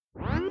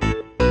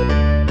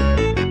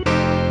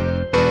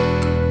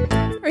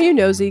you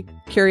nosy,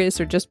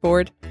 curious, or just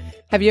bored?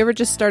 Have you ever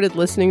just started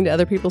listening to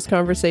other people's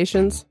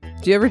conversations?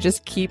 Do you ever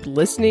just keep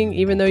listening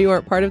even though you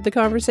aren't part of the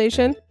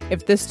conversation?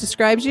 If this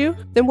describes you,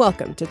 then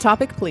welcome to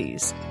Topic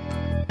Please.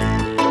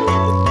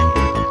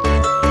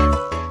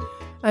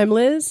 I'm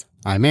Liz.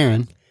 I'm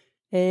Aaron.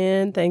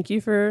 And thank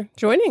you for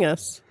joining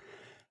us.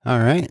 All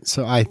right.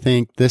 So I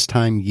think this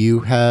time you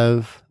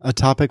have a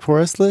topic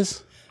for us,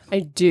 Liz? I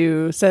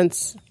do,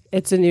 since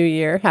it's a new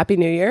year. Happy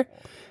New Year.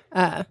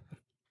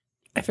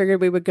 I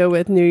figured we would go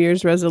with New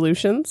Year's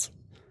resolutions.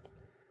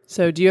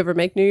 So do you ever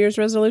make New Year's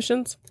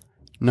resolutions?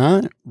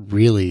 Not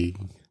really,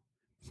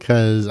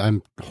 because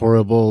I'm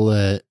horrible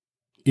at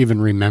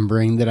even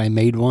remembering that I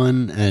made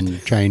one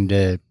and trying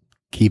to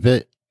keep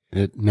it.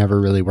 It never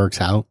really works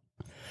out.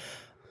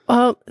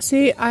 Well,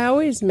 see, I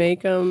always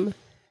make them,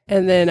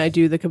 and then I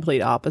do the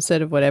complete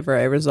opposite of whatever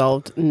I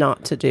resolved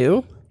not to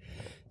do.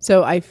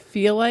 So I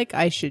feel like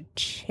I should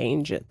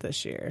change it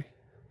this year.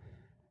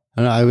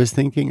 I was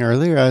thinking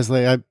earlier, I was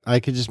like, I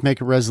could just make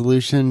a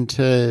resolution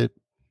to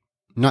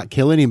not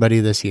kill anybody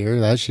this year.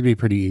 That should be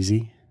pretty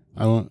easy.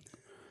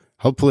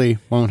 Hopefully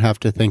won't have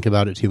to think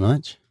about it too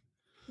much.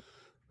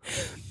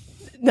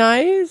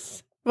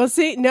 Nice. Well,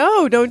 see,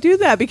 no, don't do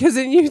that, because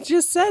then you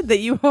just said that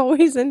you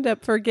always end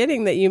up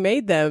forgetting that you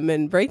made them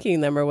and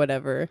breaking them or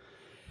whatever.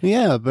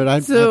 Yeah, but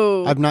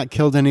I've not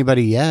killed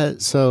anybody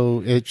yet,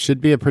 so it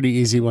should be a pretty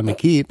easy one to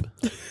keep.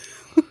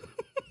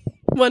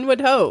 One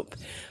would hope.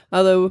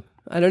 Although,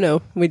 I don't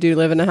know, we do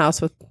live in a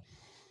house with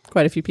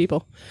quite a few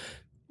people.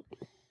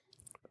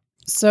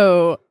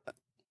 So,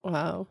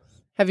 wow.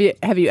 Have you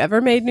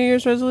ever made New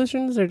Year's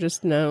resolutions or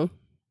just no?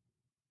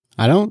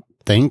 I don't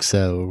think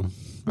so.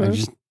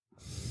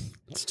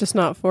 It's just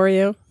not for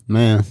you?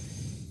 Man.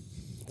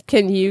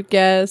 Can you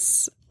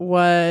guess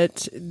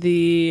what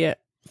the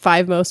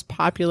 5 most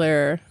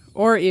popular,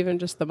 or even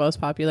just the most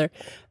popular,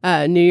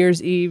 New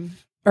Year's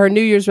Eve or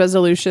New Year's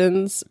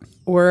resolutions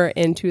were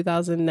in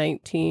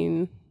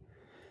 2019?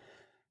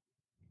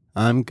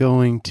 I'm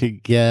going to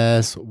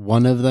guess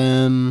one of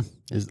them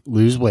is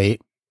lose weight,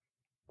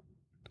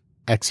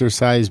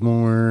 exercise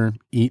more,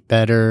 eat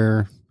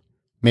better,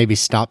 maybe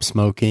stop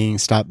smoking,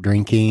 stop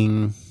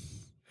drinking.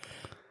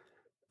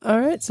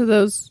 All right, so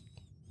those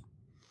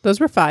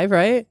were 5,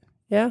 right?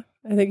 Yeah,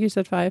 I think you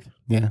said 5.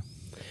 Yeah.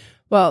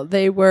 Well,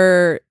 they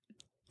were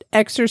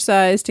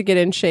exercise to get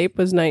in shape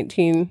was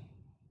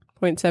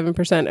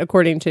 19.7%,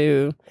 according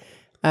to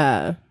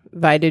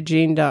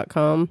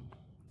Vitagene.com.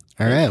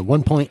 All right,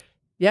 1 point.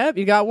 Yep,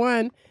 you got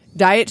 1.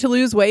 Diet to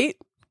lose weight.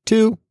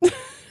 2.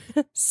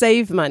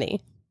 Save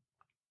money.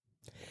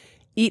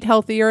 Eat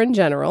healthier in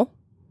general.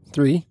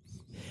 3.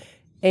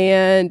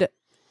 And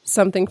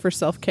something for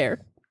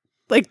self-care.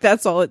 Like,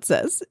 that's all it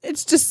says.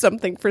 It's just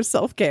something for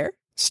self-care.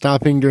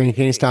 Stopping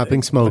drinking,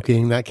 stopping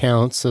smoking, that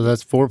counts. So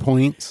that's 4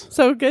 points.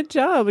 So good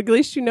job. At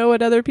least you know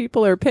what other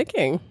people are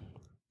picking.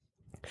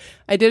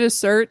 I did a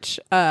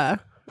search for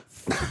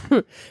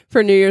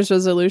New Year's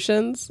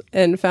resolutions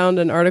and found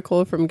an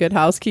article from Good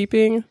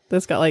Housekeeping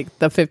that's got like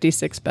the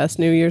 56 best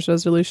New Year's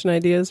resolution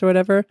ideas or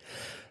whatever.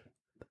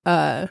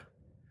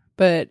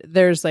 But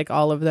there's like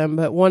all of them.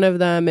 But one of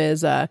them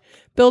is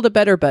build a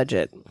better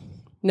budget.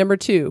 Number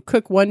 2,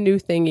 cook one new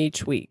thing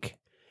each week.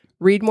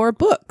 Read more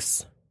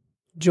books.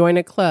 Join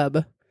a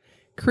club.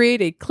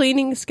 Create a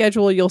cleaning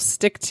schedule you'll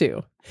stick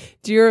to.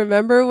 Do you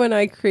remember when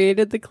I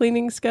created the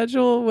cleaning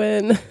schedule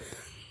when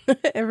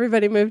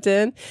everybody moved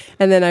in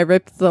and then I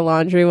ripped the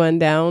laundry one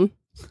down?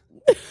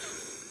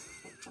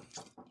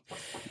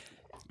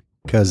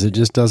 Because it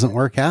just doesn't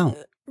work out.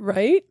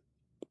 Right?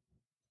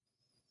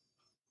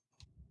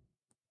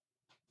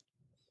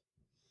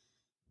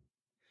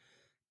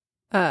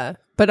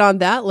 But on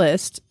that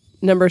list,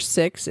 number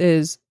 6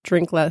 is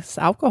drink less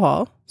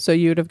alcohol. So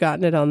you would have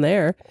gotten it on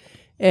there.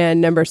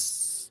 And number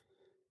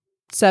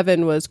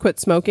 7 was quit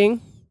smoking.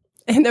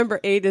 And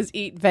number 8 is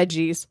eat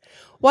veggies.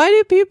 Why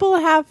do people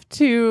have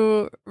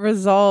to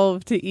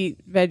resolve to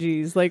eat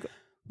veggies? Like,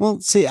 well,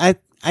 see, I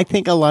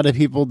think a lot of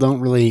people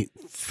don't really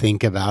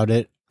think about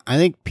it. I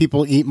think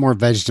people eat more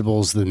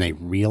vegetables than they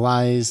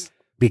realize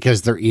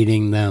because they're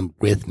eating them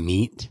with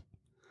meat.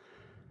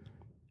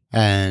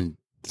 And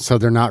so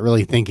they're not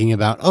really thinking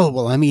about, oh,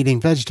 well, I'm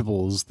eating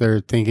vegetables. They're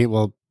thinking,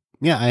 well,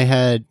 yeah, I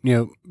had,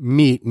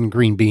 meat and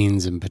green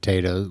beans and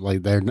potatoes.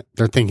 Like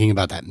they're thinking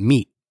about that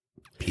meat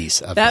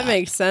piece of that. That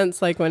makes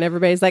sense. Like when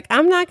everybody's like,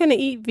 I'm not going to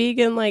eat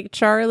vegan like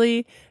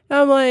Charlie.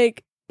 I'm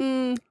like,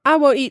 I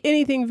won't eat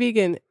anything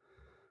vegan.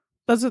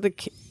 Those are the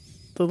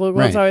little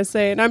ones I always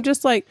say. And I'm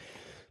just like,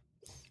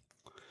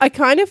 I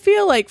kind of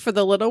feel like for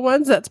the little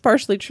ones, that's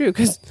partially true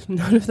because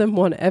none of them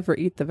want to ever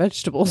eat the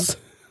vegetables.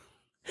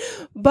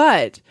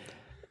 But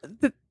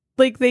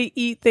they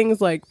eat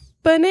things like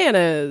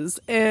bananas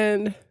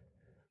and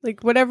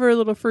like whatever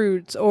little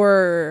fruits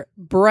or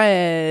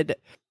bread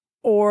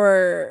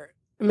or,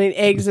 I mean,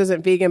 eggs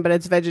isn't vegan, but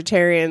it's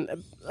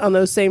vegetarian on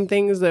those same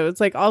things though.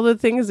 It's like all the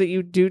things that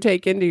you do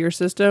take into your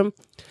system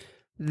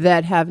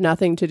that have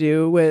nothing to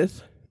do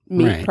with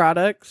meat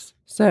products.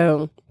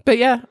 So, but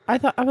yeah,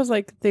 I was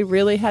like, they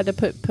really had to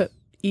put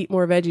eat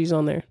more veggies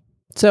on there.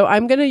 So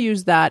I'm going to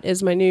use that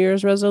as my New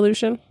Year's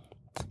resolution.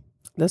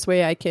 This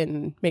way I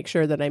can make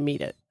sure that I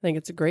meet it. I think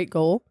it's a great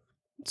goal.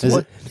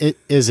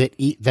 Is it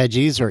eat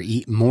veggies or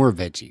eat more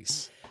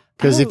veggies?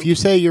 Because if you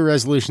say your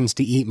resolution's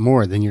to eat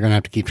more, then you're going to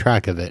have to keep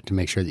track of it to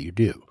make sure that you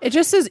do. It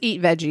just says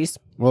eat veggies.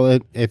 Well,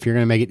 if you're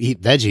going to make it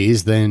eat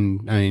veggies,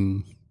 then, I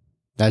mean,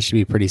 that should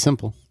be pretty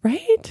simple.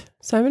 Right?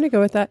 So I'm going to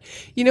go with that.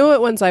 You know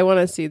what ones I want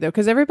to see, though?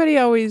 Because everybody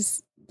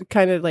always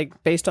kind of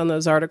like based on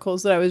those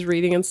articles that I was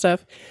reading and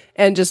stuff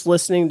and just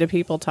listening to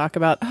people talk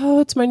about, oh,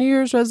 it's my New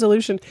Year's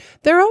resolution.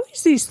 There are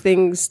always these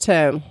things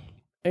to,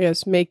 I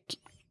guess, make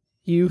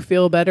you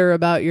feel better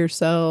about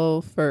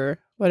yourself or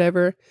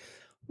whatever.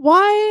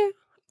 Why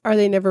are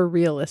they never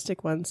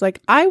realistic ones?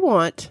 Like, I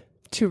want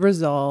to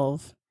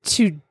resolve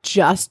to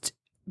just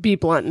be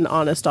blunt and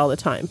honest all the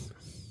time.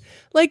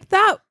 Like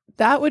that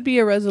would be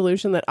a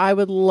resolution that I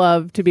would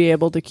love to be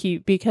able to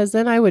keep, because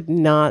then I would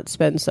not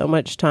spend so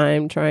much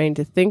time trying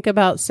to think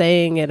about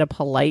saying it a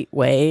polite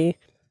way.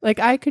 Like,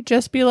 I could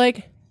just be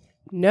like,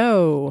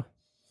 no,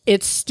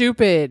 it's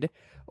stupid.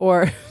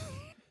 Or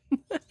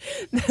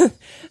that's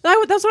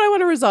what I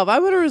want to resolve. I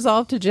want to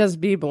resolve to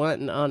just be blunt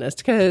and honest,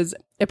 because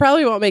it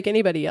probably won't make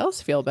anybody else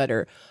feel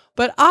better.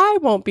 But I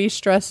won't be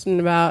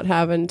stressing about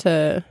having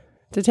to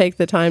take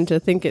the time to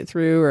think it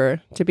through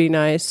or to be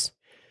nice.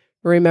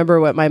 Remember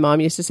what my mom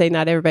used to say,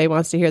 not everybody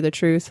wants to hear the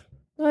truth.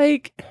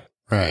 Like,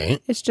 right.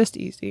 It's just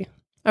easy.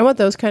 I want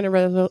those kind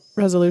of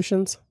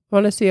resolutions. I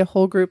want to see a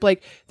whole group.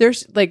 Like,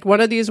 there's like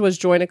one of these was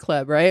join a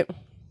club, right?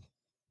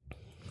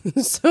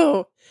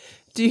 So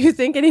do you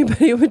think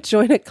anybody would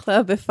join a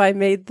club if I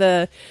made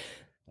the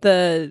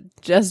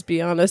just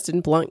be honest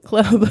and blunt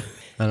club?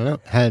 I don't know.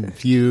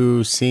 Have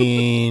you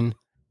seen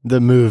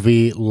the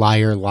movie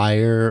Liar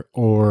Liar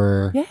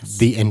or Yes.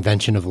 The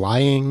Invention of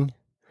Lying?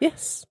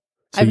 Yes.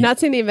 So I've not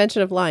seen The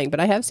Invention of Lying, but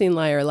I have seen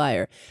Liar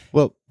Liar.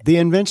 Well, The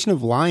Invention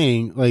of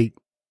Lying, like,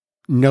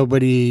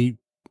 nobody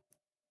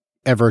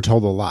ever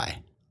told a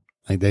lie.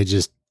 Like,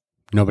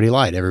 nobody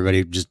lied.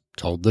 Everybody just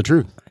told the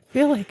truth. I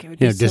feel like it would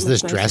be so does much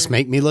this nicer. dress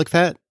make me look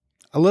fat?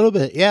 A little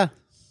bit, yeah.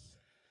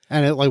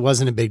 And it like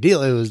wasn't a big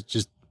deal. It was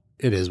just,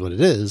 it is what it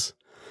is.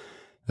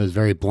 It was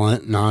very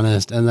blunt and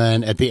honest. And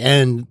then at the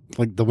end,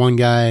 like, the one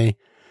guy,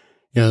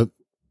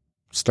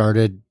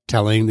 started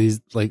telling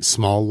these like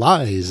small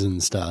lies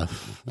and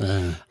stuff.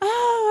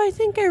 I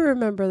think I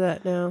remember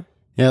that now.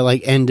 Yeah,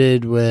 like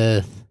ended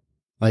with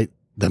like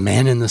the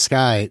man in the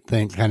sky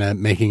thing, kind of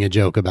making a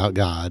joke about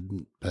God.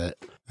 But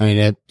I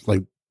mean,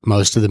 like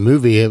most of the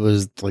movie, it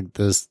was like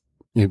this,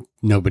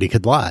 nobody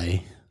could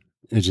lie.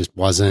 It just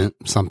wasn't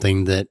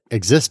something that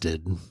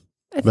existed.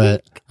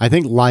 I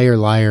think Liar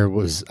Liar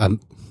was a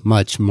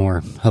much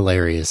more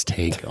hilarious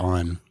take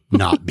on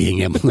not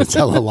being able to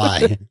tell a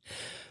lie.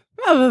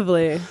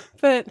 Probably.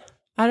 But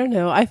I don't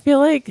know. I feel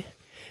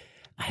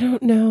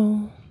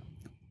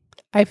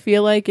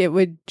like it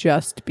would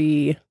just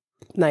be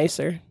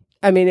nicer.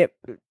 I mean,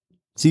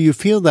 So you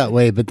feel that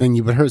way, but then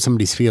you would hurt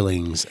somebody's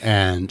feelings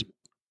and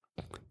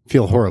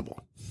feel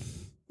horrible.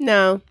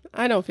 No,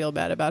 I don't feel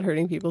bad about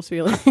hurting people's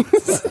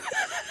feelings.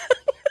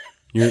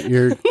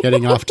 You're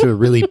getting off to a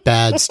really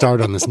bad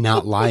start on this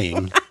not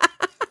lying.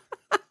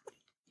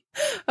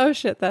 Oh,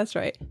 shit, that's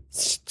right.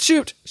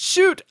 Shoot.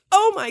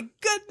 Oh, my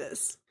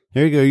goodness.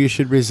 There you go. You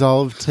should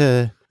resolve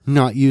to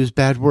not use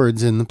bad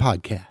words in the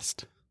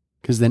podcast,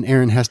 because then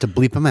Aaron has to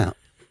bleep them out.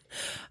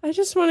 I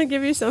just want to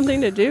give you something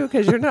to do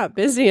because you're not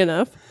busy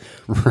enough.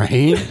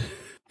 Right?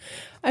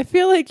 I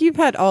feel like you've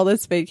had all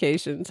this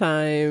vacation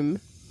time.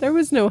 There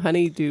was no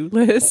honey-do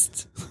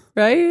list,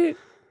 right?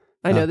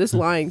 I know this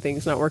lying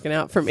thing's not working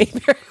out for me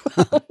very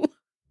well.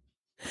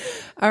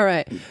 All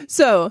right.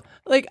 So,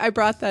 like, I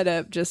brought that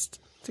up just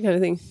to kind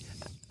of think,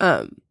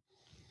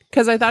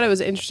 because I thought it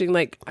was interesting.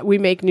 Like, we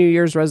make New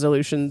Year's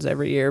resolutions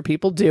every year.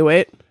 People do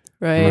it,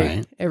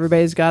 right?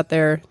 Everybody's got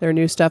their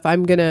new stuff.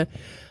 I'm gonna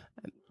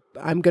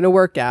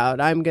work out.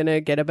 I'm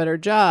gonna get a better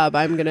job.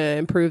 I'm gonna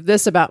improve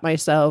this about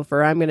myself,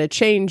 or I'm gonna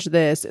change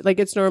this. Like,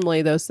 it's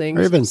normally those things.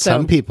 Or even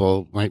some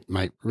people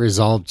might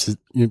resolve to,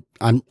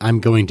 I'm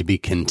going to be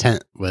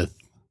content with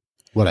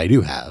what I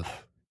do have.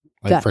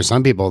 Like, for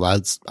some people,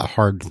 that's a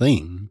hard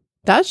thing.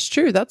 That's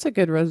true. That's a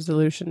good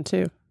resolution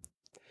too.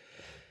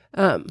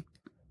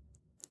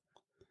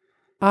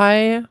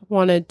 I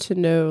wanted to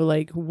know,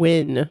 like,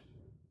 when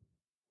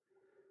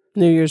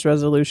New Year's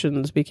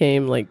resolutions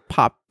became like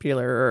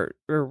popular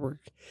or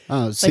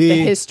like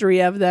the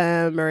history of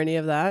them or any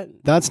of that.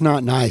 That's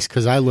not nice,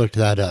 because I looked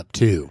that up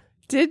too.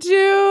 Did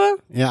you?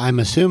 Yeah, I'm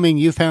assuming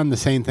you found the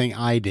same thing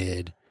I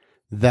did.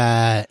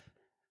 That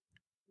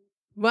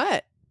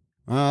what?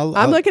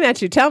 I'm looking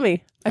at you. Tell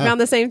me. I found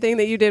the same thing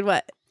that you did.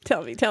 What?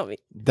 Tell me.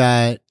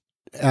 That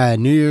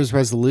New Year's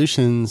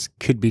resolutions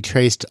could be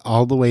traced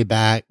all the way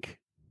back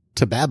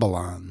to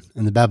Babylon,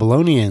 and the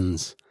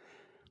Babylonians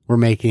were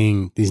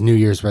making these New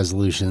Year's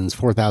resolutions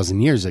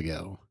 4,000 years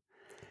ago.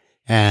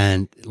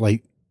 And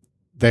like,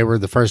 they were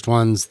the first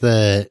ones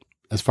that,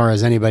 as far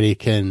as anybody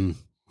can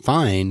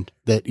find,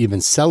 that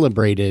even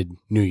celebrated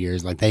New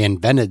Year's. Like, they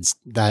invented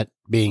that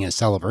being a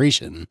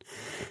celebration.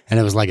 And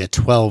it was like a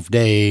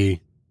 12-day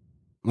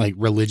like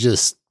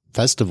religious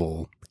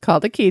festival.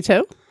 Called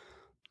Akito.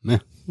 Yeah.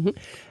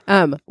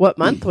 What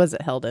month was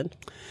it held in?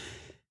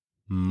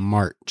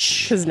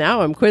 March. Because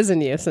now I'm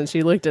quizzing you since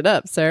you looked it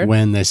up, sir.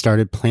 When they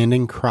started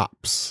planting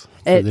crops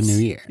for the new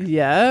year.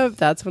 Yeah,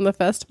 that's when the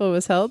festival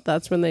was held.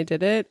 That's when they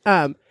did it.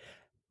 And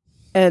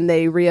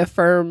they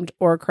reaffirmed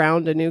or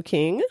crowned a new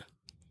king.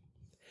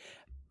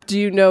 Do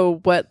you know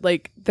what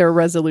like their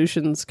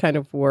resolutions kind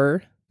of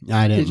were?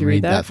 I didn't Did you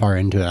read that far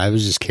into it. I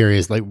was just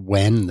curious like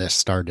when this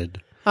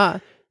started.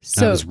 I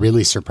was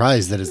really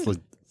surprised that it's like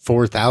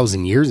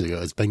 4,000 years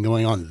ago. It's been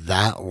going on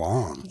that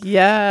long.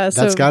 Yeah.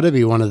 That's got to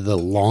be one of the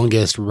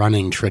longest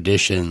running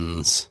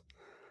traditions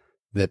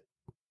that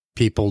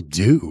people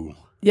do.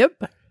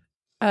 Yep.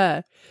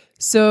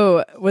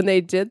 So when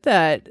they did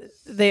that,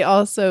 they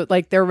also,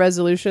 like, their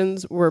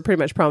resolutions were pretty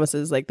much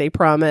promises. Like, they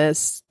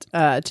promised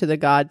to the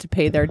god to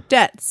pay their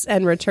debts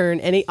and return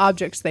any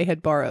objects they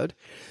had borrowed.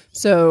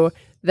 So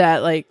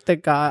that, like, their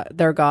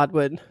god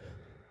would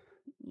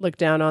look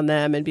down on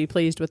them and be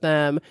pleased with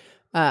them.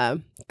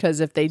 Because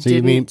if they didn't...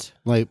 You mean,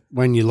 like,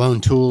 when you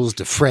loan tools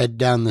to Fred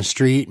down the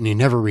street and he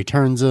never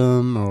returns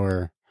them,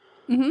 or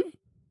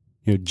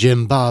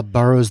Jim Bob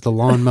borrows the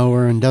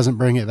lawnmower and doesn't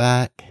bring it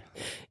back?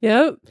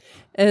 Yep.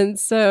 And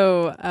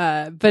so,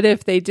 but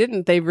if they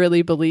didn't, they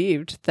really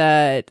believed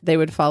that they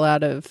would fall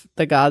out of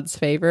the god's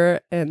favor.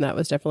 And that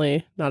was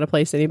definitely not a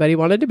place anybody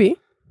wanted to be.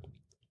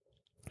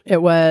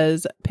 It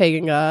was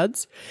pagan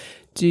gods.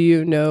 Do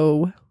you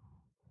know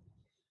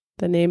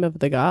the name of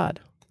the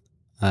god?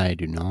 I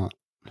do not.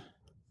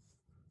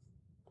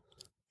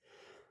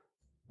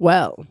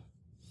 Well,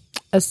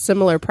 a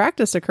similar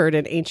practice occurred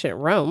in ancient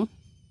Rome.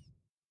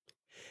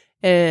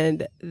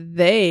 And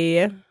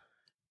they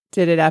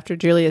did it after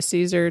Julius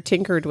Caesar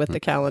tinkered with the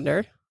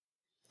calendar.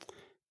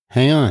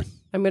 Hang on.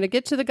 I'm going to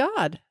get to the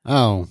god.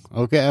 Oh,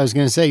 okay. I was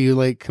going to say you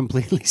like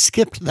completely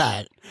skipped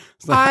that.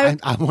 It's like,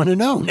 I want to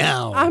know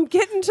now. I'm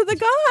getting to the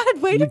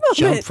god. Wait a moment.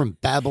 You jumped from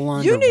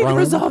Babylon to Rome. You need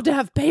resolve to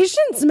have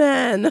patience,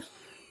 man.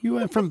 You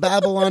went from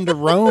Babylon to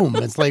Rome.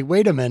 It's like,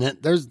 wait a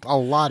minute. There's a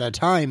lot of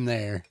time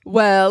there.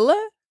 Well,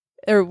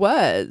 there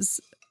was.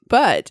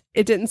 But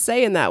it didn't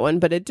say in that one,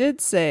 but it did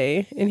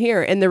say in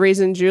here. And the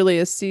reason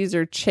Julius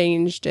Caesar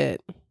changed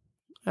it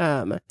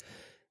and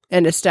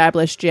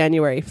established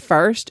January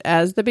 1st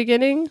as the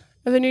beginning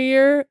of the new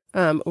year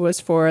was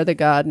for the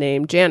god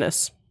named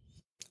Janus.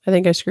 I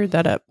think I screwed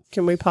that up.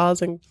 Can we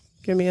pause and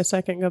give me a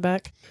second, go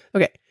back?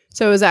 Okay.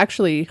 So it was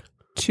actually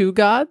two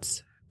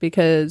gods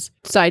because,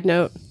 side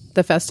note,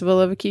 the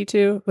festival of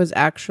Akitu was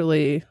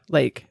actually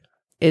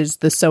is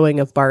the sowing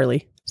of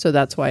barley. So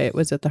that's why it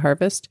was at the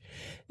harvest.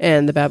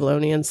 And the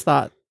Babylonians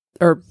thought,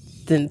 or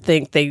didn't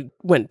think, they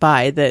went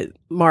by that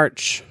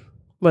March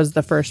was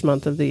the first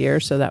month of the year.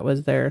 So that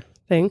was their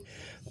thing.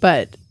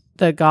 But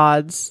the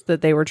gods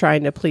that they were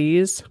trying to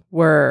please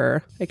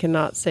were, I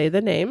cannot say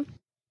the name,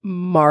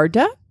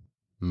 Marduk?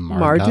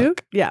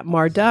 Yeah,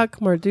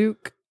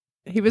 Marduk.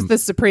 He was the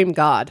supreme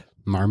god.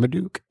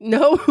 Marmaduke?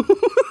 No.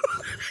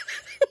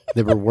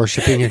 They were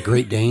worshiping a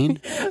Great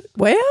Dane?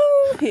 Well,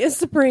 he is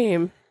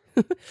supreme.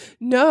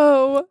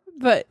 No,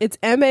 but it's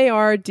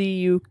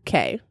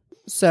Marduk.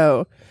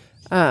 So,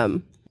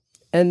 and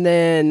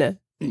then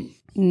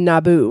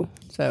Nabu,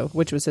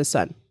 which was his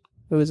son,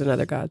 who was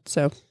another god.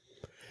 So,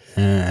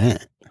 all right.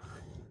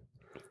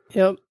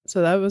 Yep.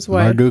 So that was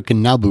why Marduk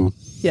and Nabu.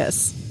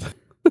 Yes.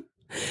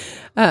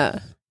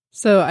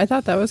 So I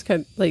thought that was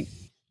kind of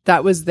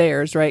that was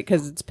theirs, right?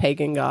 Because it's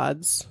pagan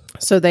gods.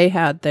 So they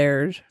had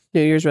their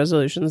New Year's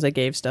resolutions. They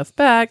gave stuff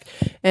back,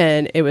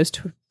 and it was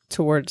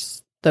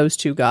towards those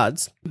two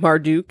gods.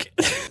 Marduk.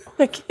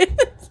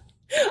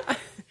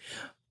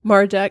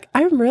 Marduk.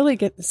 I'm really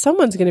getting...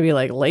 Someone's going to be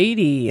like,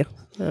 lady.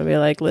 I'll be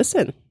like,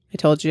 listen, I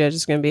told you I was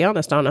just going to be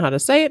honest. I don't know how to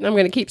say it, and I'm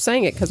going to keep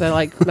saying it because I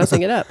like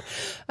messing it up.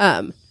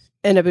 And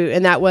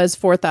that was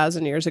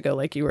 4,000 years ago,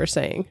 like you were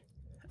saying.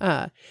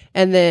 And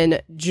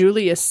then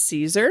Julius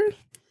Caesar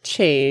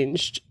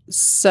changed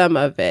some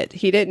of it.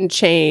 He didn't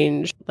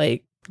change,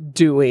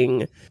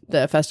 doing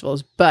the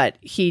festivals, but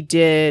he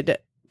did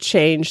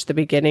change the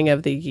beginning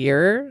of the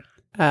year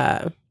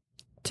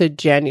to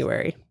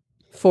January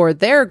for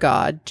their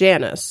god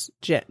Janus.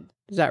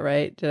 Is that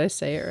right? Did I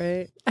say it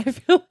right? I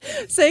feel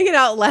saying it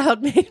out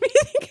loud made me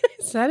think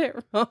I said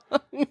it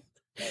wrong.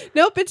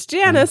 Nope, it's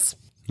Janus.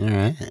 All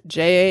right.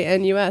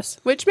 Janus,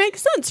 which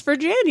makes sense for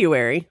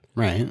January.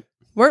 Right.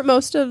 Weren't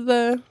most of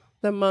the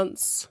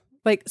months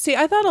I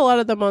thought a lot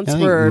of the months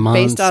were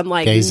based on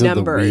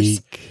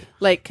numbers.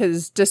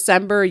 Because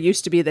December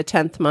used to be the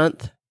 10th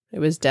month. It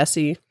was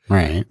Deci.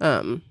 Right.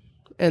 And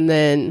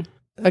then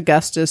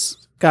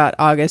Augustus got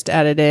August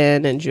added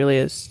in, and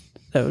Julius,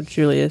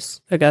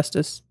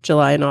 Augustus,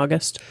 July and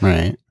August.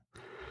 Right.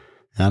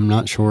 I'm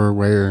not sure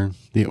where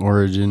the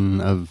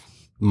origin of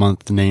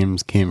month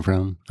names came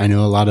from. I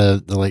know a lot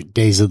of the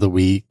days of the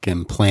week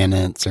and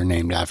planets are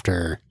named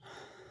after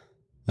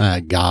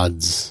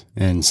gods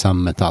in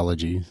some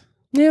mythologies.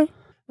 Yeah.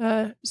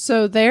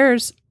 So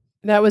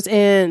that was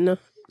in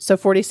So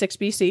 46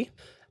 BC.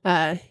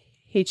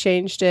 He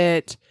changed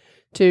it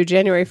to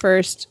January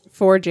 1st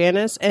for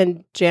Janus.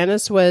 And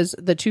Janus was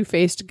the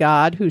two-faced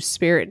god whose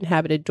spirit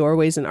inhabited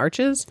doorways and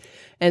arches.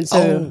 And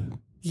so...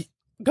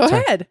 Go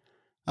ahead.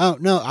 Oh,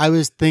 no. I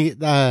was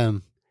thinking...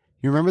 you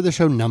remember the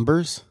show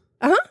Numbers?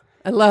 Uh-huh.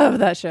 I love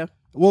that show.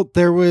 Well,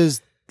 there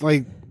was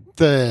like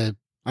the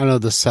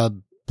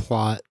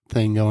subplot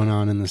thing going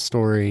on in the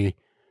story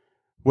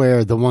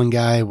where the one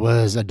guy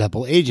was a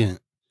double agent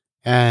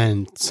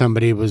and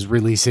somebody was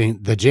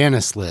releasing the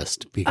Janus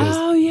list because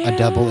a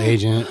double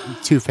agent,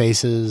 two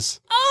faces.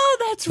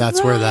 Oh,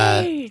 that's where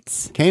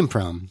that came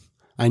from.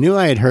 I knew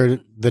I had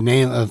heard the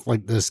name of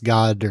like this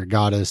god or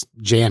goddess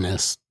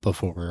Janus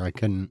before. I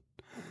couldn't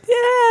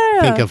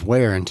think of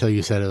where until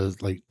you said it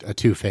was like a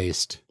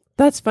two-faced.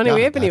 That's funny. God,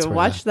 we haven't even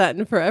watched that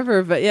in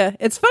forever, but yeah,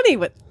 it's funny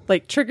what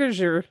like triggers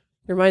your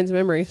mind's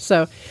memory.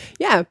 So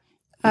yeah.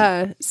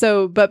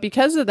 But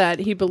because of that,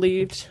 he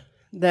believed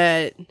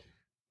that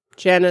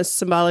Janus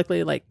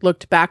symbolically like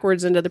looked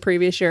backwards into the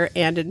previous year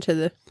and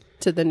into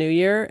the new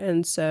year.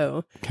 And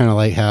so kind of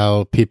like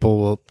how people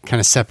will kind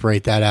of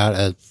separate that out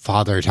as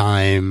father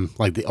time,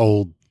 like the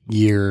old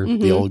year,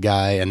 the old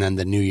guy, and then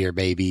the new year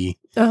baby.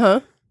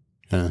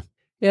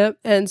 Yep.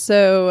 And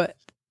so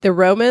the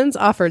Romans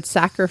offered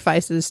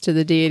sacrifices to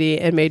the deity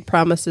and made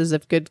promises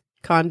of good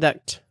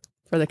conduct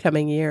for the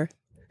coming year.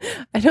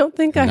 I don't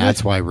think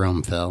that's why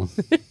Rome fell.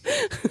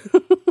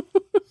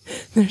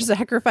 Their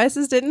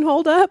sacrifices didn't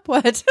hold up.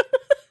 What?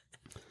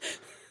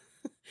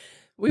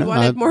 We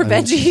wanted more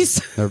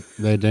veggies.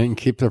 They didn't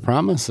keep their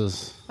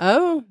promises.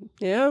 Oh,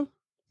 yeah.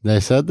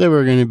 They said they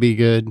were going to be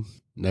good.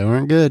 They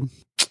weren't good.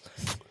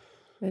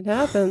 It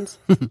happens.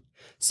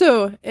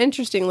 So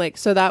interesting.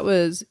 So that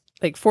was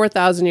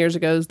 4,000 years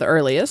ago is the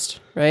earliest,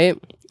 right?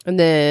 And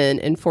then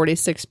in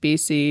 46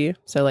 BC,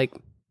 so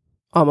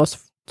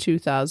almost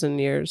 2,000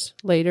 years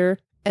later.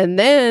 And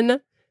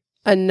then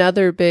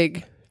another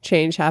big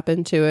change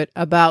happened to it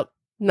about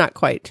not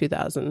quite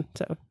 2,000.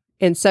 So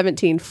in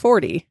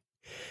 1740,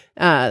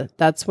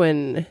 that's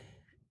when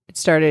it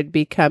started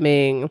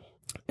becoming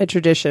a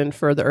tradition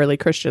for the early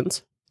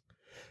Christians.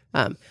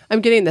 I'm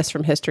getting this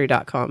from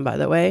history.com, by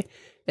the way.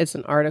 It's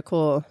an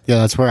article. Yeah,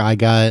 that's where I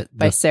got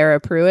by Sarah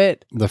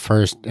Pruitt. The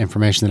first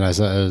information that I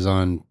saw was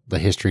on the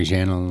History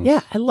Channel.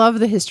 Yeah, I love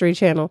the History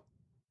Channel.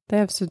 They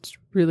have such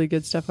really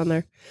good stuff on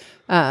there.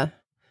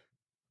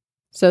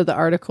 So the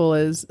article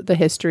is the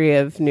history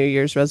of New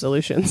Year's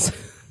resolutions.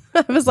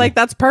 I was like,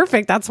 that's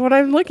perfect. That's what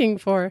I'm looking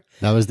for.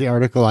 That was the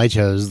article I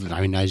chose.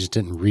 I mean, I just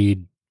didn't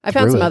read. I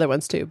found some other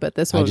ones too, but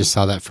this one. I just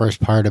saw that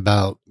first part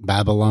about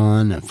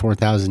Babylon and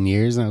 4,000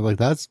 years, and I was like,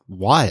 that's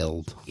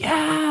wild.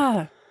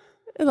 Yeah.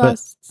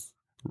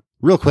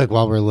 Real quick,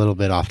 while we're a little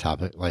bit off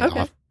topic,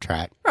 off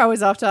track. We're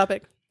always off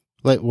topic.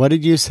 What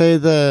did you say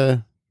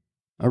the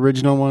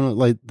original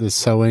one, the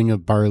sowing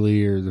of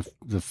barley or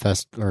the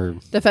Festive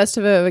of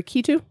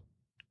Akitu?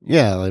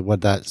 Yeah,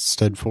 what that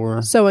stood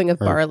for. Sowing of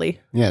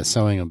barley. Yeah,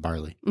 sowing of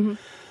barley. Mm-hmm.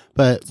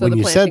 But when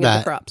you said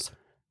that, crops.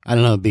 I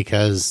don't know,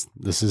 because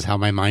this is how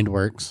my mind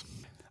works.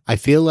 I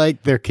feel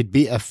like there could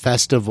be a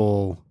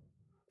festival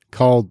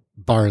called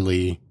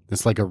Barley.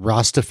 It's like a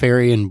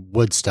Rastafarian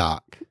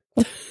Woodstock.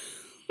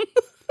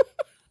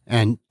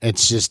 And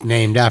it's just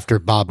named after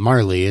Bob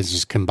Marley. It's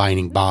just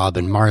combining Bob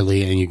and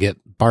Marley and you get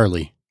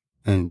barley.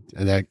 And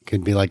that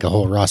could be like a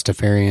whole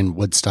Rastafarian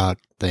Woodstock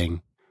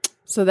thing.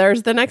 So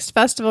there's the next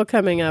festival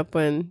coming up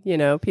when,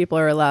 people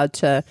are allowed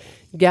to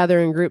gather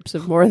in groups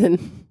of more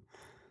than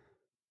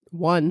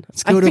one.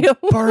 Let's go to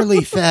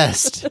Barley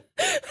Fest.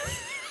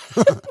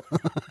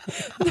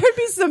 There'd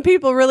be some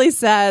people really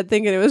sad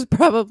thinking it was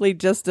probably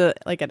just an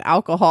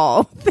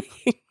alcohol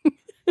thing.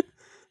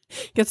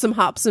 Get some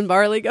hops and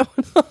barley going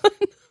on.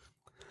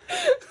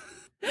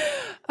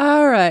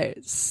 All right.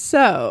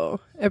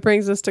 So it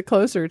brings us to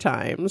closer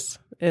times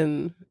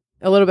and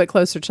a little bit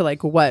closer to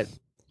what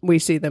we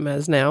see them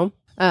as now.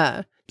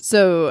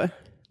 So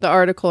the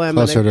article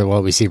closer to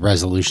what we see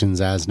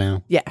resolutions as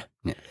now. Yeah.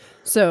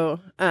 So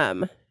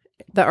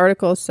the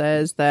article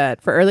says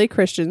that for early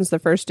Christians, the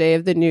first day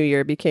of the new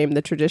year became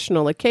the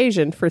traditional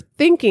occasion for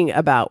thinking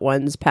about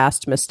one's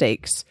past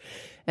mistakes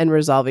and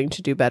resolving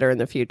to do better in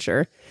the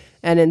future.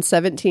 And in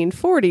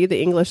 1740,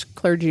 the English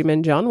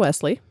clergyman John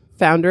Wesley,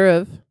 founder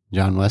of...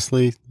 John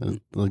Wesley,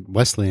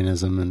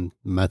 Wesleyanism and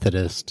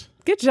Methodist.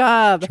 Good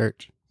job.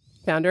 Church.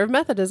 Founder of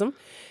Methodism,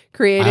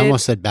 created... I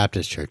almost said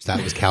Baptist church.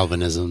 That was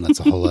Calvinism.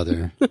 That's a whole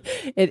other...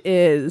 It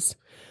is.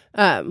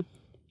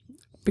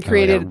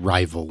 Created... a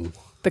rival.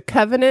 The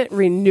Covenant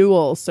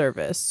Renewal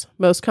Service,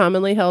 most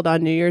commonly held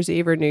on New Year's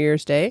Eve or New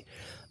Year's Day,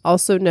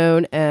 also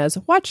known as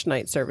Watch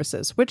Night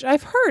services, which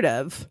I've heard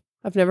of.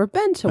 I've never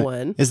been to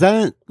one. Is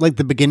that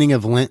the beginning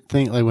of Lent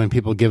thing? When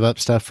people give up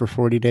stuff for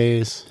 40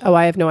 days? Oh,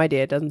 I have no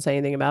idea. It doesn't say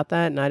anything about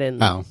that, and I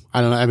didn't... Oh,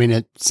 I don't know. I mean,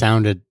 it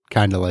sounded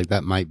kind of like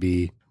that might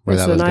be where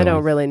that was going. I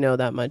don't really know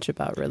that much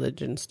about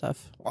religion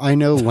stuff. I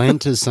know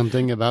Lent is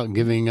something about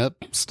giving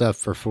up stuff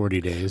for 40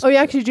 days. Oh,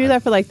 yeah, because you do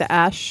that for the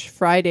Ash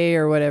Friday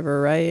or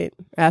whatever, right?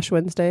 Ash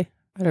Wednesday?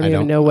 I don't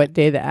even know what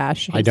day the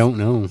Ash is. I don't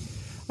know.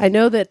 I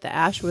know that the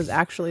ash was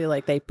actually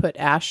like they put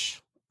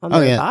ash on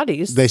their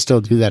bodies. They still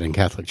do that in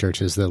Catholic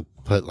churches. They'll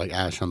put like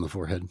ash on the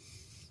forehead.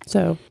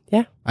 So,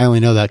 yeah. I only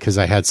know that because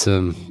I had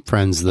some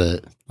friends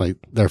that like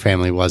their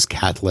family was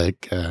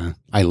Catholic.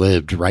 I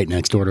lived right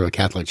next door to a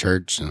Catholic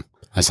church. And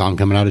I saw them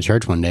coming out of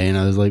church one day and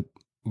I was like,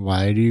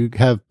 why do you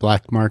have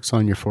black marks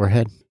on your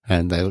forehead?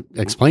 And they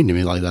explained to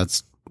me like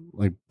that's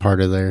like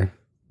part of their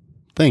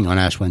thing on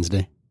Ash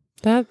Wednesday.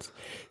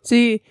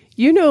 See,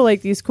 you know,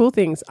 like these cool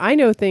things. I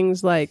know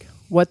things like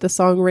what the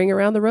song Ring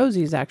Around the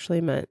Rosies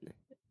actually meant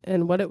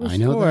and what it was for. I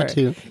know that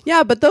too.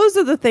 Yeah, but those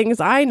are the things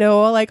I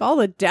know, like all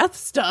the death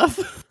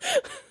stuff.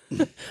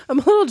 I'm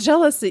a little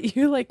jealous that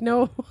you like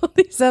know all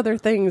these other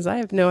things. I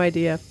have no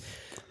idea.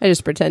 I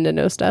just pretend to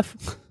know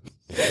stuff.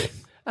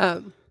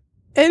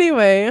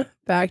 Anyway,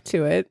 back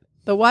to it.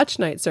 The watch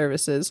night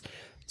services.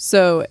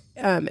 So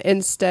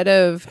instead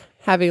of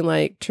having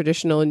like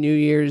traditional New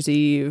Year's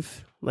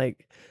Eve,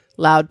 like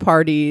loud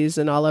parties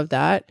and all of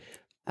that,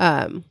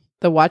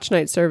 the watch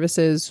night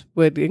services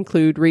would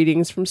include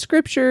readings from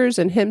scriptures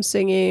and hymn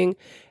singing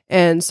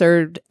and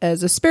served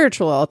as a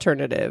spiritual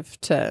alternative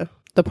to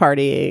the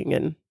partying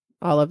and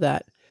all of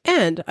that.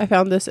 And I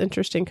found this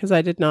interesting because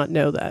I did not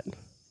know that.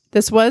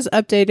 This was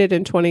updated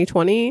in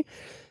 2020,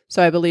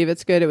 so I believe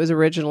it's good. It was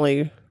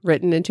originally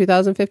written in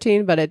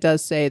 2015, but it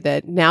does say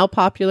that now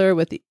popular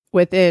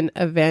within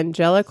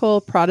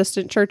evangelical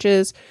Protestant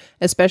churches,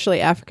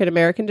 especially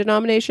African-American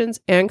denominations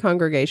and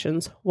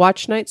congregations,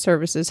 watch night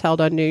services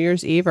held on New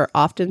Year's Eve are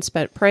often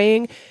spent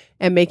praying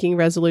and making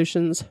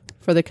resolutions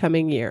for the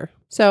coming year.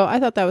 So I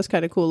thought that was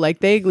kind of cool. Like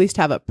they at least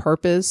have a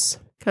purpose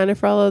kind of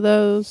for all of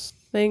those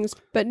things.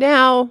 But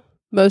now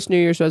most New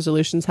Year's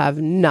resolutions have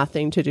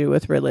nothing to do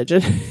with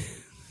religion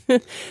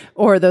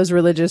or those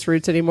religious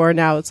roots anymore.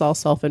 Now it's all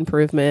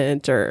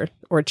self-improvement or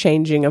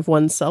changing of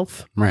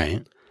oneself.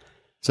 Right.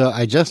 So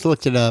I just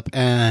looked it up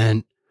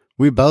and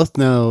we both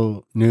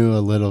knew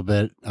a little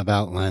bit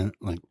about Lent.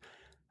 Like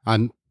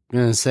I'm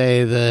going to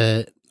say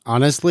that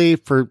honestly,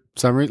 for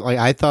some reason, like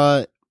I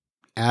thought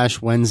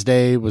Ash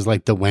Wednesday was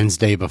like the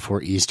Wednesday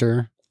before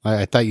Easter.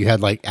 I thought you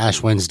had like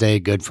Ash Wednesday,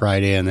 Good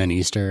Friday, and then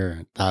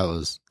Easter. That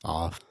was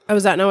off. Oh,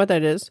 is that not what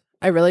that is?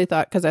 I really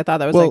thought, because I thought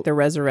that was like the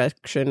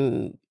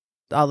resurrection,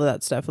 all of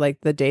that stuff, like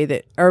the day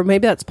that, or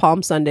maybe that's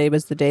Palm Sunday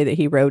was the day that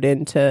he rode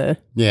into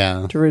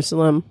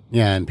Jerusalem.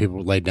 Yeah, and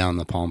people laid down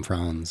the palm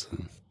fronds.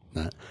 And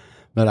that.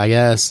 But I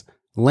guess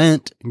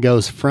Lent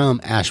goes from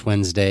Ash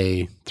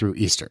Wednesday through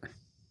Easter.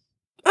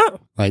 Oh.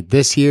 Like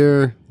this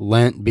year,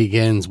 Lent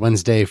begins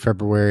Wednesday,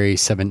 February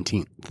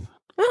 17th.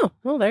 Oh,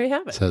 well, there you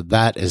have it. So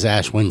that is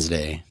Ash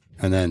Wednesday.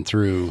 And then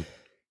through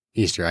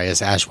Easter, I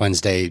guess Ash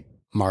Wednesday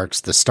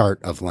marks the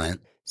start of Lent.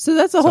 So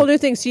that's a whole new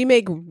thing. So you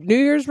make New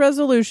Year's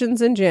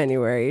resolutions in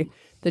January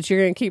that you're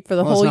going to keep for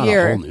the whole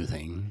year. It's not a whole new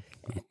thing.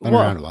 Been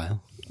around a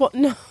while. Well,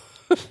 no.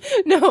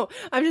 No,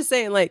 I'm just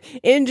saying, like,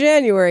 in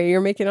January, you're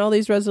making all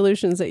these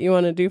resolutions that you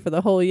want to do for the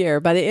whole year.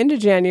 By the end of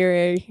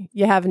January,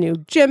 you have new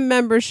gym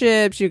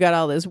memberships. You got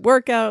all this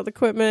workout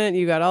equipment.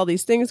 You got all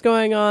these things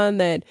going on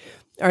that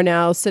are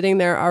now sitting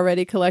there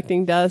already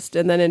collecting dust.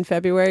 And then in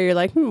February, you're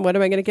like, what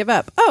am I going to give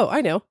up? Oh,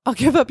 I know. I'll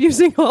give up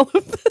using all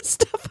of the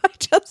stuff I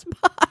just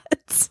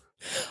bought.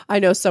 I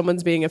know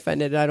someone's being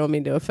offended. I don't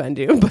mean to offend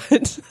you,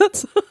 but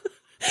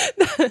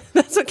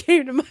that's what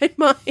came to my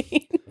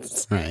mind.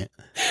 Right.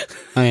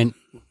 I mean,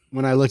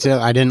 when I looked it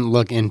up, I didn't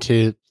look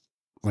into,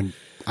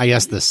 I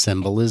guess, the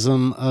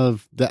symbolism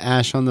of the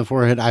ash on the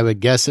forehead. I would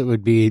guess it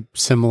would be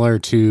similar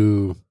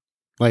to,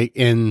 like,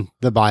 in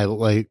the Bible,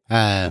 like,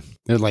 they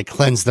like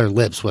cleanse their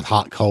lips with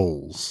hot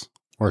coals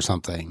or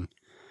something,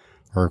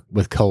 or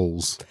with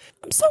coals.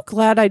 I'm so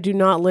glad I do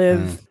not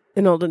live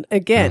in Olden.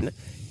 Again,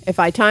 if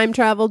I time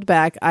traveled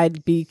back,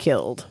 I'd be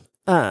killed.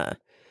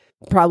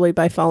 Probably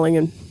by falling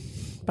and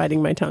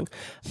biting my tongue.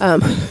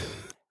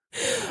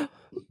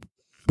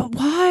 But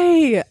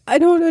why? I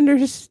don't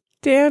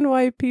understand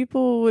why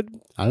people would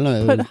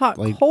put hot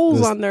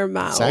coals on their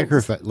mouths.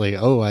 Sacrifice, like,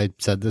 I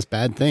said this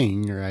bad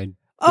thing, or I.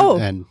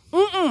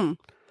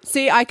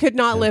 See, I could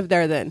not live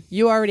there then.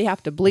 You already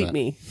have to bleep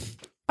me.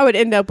 I would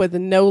end up with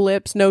no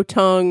lips, no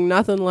tongue,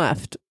 nothing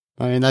left.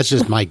 I mean, that's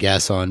just my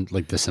guess on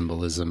like the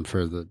symbolism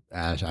for the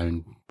ash. I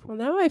mean, well,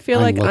 now I feel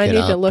like I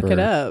need to look it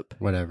up.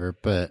 Whatever,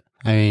 but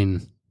I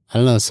mean, I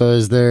don't know. So,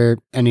 is there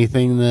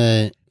anything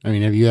that? I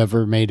mean, have you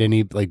ever made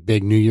any like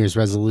big New Year's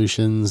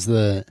resolutions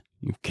that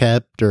you've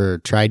kept or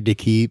tried to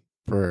keep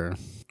or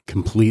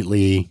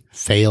completely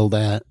failed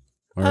at?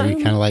 Or are you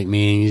kind of like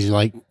me and you're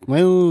like,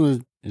 well,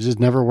 it just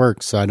never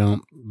works, so I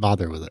don't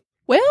bother with it?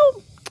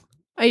 Well,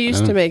 I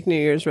used to make New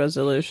Year's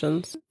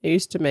resolutions. I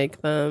used to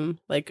make them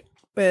like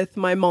with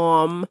my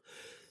mom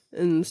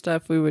and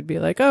stuff. We would be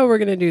like, oh, we're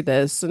going to do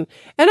this. And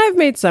I've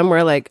made some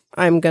where like,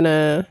 I'm going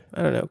to,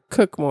 I don't know,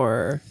 cook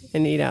more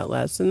and eat out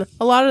less. And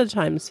a lot of the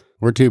times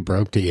we're too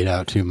broke to eat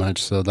out too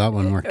much. So that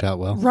one worked out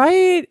well.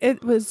 Right.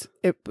 It was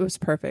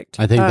perfect.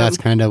 I think that's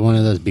kind of one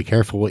of those, be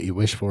careful what you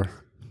wish for.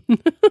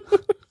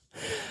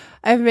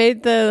 I've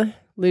made the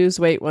lose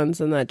weight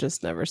ones and that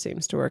just never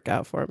seems to work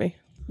out for me.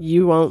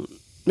 You won't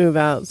move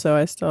out, so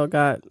I still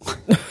got.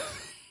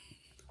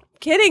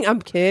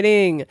 I'm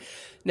kidding.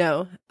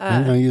 No,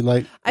 I know you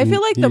like. I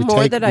feel like the you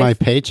more take that my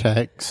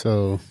paycheck,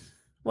 so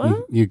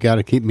well, you got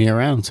to keep me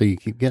around, so you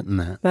keep getting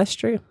that. That's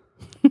true.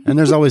 And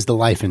there's always the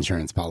life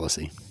insurance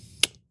policy.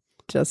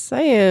 Just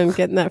saying,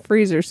 getting that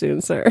freezer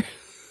soon, sir.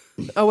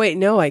 Oh wait,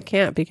 no, I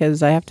can't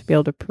because I have to be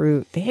able to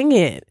prove. Dang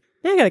it!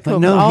 Now I got to come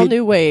up with all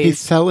new ways. He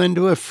fell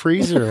into a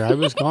freezer. I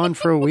was gone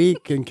for a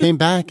week and came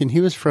back, and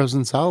he was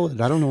frozen solid.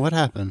 I don't know what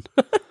happened.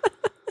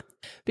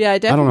 Yeah, I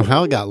don't know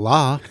how it got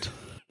locked.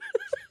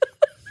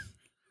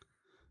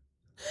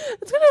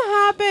 It's going to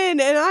happen,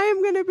 and I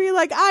am going to be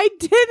like, I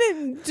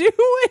didn't do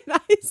it,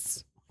 I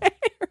swear.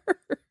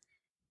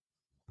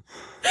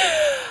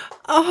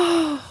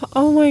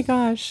 Oh my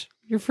gosh.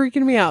 You're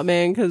freaking me out,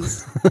 man,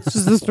 because this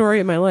is the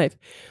story of my life.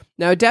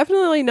 No,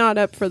 definitely not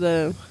up for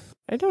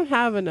I don't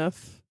have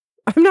enough.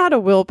 I'm not a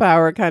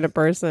willpower kind of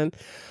person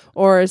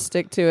or a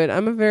stick to it.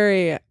 I'm a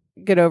very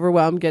get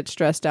overwhelmed, get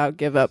stressed out,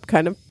 give up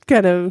kind of.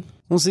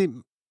 Well, see,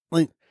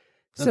 like.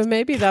 So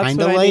maybe that's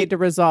what I need to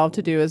resolve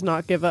to do is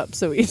not give up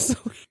so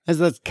easily. As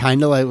that's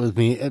kind of like with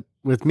me.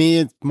 With me,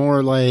 it's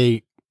more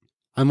like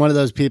I'm one of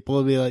those people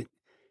who'll be like,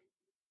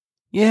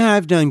 yeah,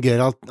 I've done good.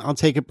 I'll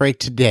take a break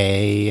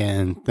today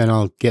and then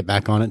I'll get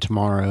back on it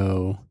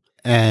tomorrow.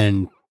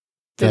 And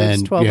then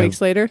it's 12 weeks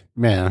later.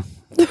 Yeah.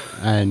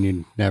 And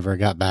you never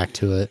got back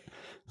to it.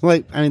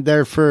 Like, I mean,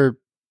 there for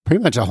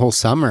pretty much a whole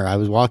summer, I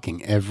was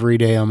walking every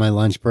day on my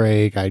lunch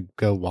break. I'd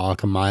go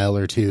walk a mile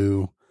or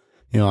two,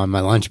 on my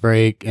lunch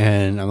break.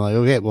 And I'm like,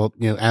 okay, well,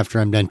 after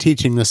I'm done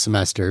teaching this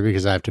semester,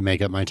 because I have to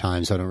make up my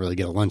time so I don't really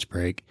get a lunch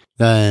break,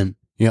 then,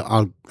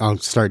 I'll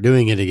start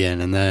doing it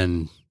again. And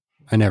then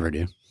I never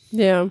do.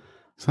 Yeah.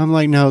 So I'm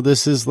like, no,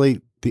 this is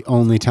like the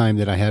only time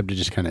that I have to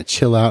just kind of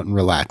chill out and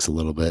relax a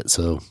little bit.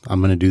 So I'm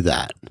going to do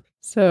that.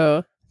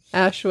 So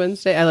Ash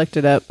Wednesday, I looked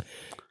it up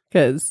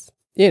because,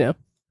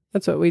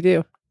 that's what we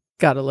do.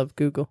 Gotta love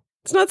Google.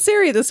 It's not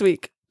Siri this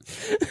week.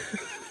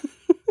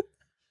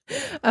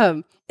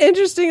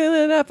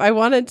 Interestingly enough,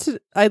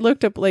 I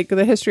looked up like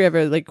the history of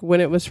it, like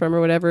when it was from or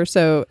whatever.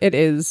 So it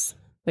is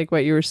like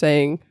what you were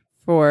saying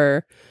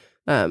for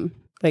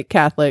like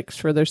Catholics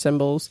for their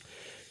symbols.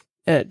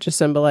 It just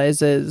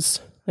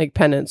symbolizes like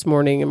penance,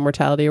 mourning, and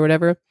mortality or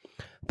whatever.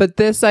 But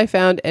this I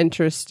found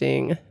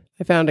interesting.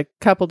 I found a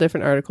couple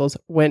different articles,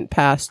 went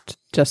past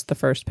just the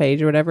first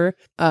page or whatever.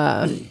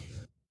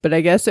 But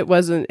I guess it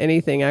wasn't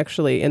anything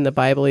actually in the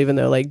Bible, even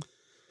though like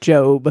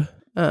Job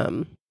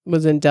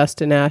was in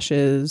dust and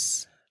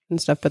ashes and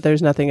stuff. But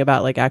there's nothing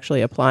about like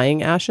actually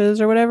applying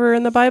ashes or whatever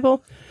in the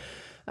Bible.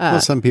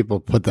 Well, some people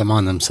put them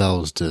on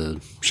themselves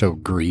to show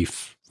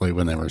grief, like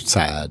when they were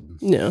sad.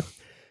 No.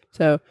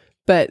 So...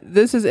 But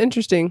this is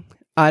interesting.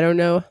 I don't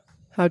know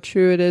how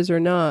true it is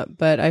or not,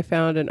 but I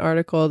found an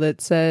article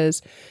that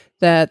says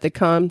that the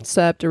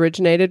concept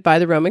originated by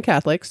the Roman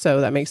Catholics,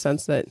 so that makes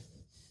sense that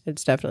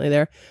it's definitely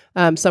there,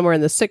 somewhere in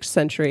the 6th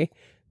century.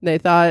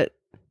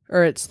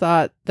 It's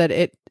thought that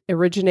it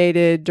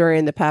originated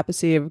during the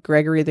papacy of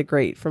Gregory the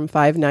Great from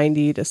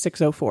 590 to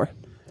 604.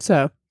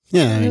 So,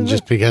 yeah, I mean,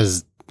 just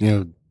because,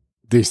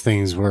 these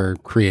things were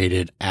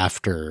created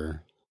after...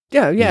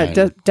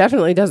 Yeah,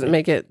 definitely doesn't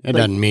make it... It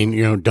doesn't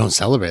mean, don't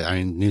celebrate. I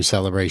mean, new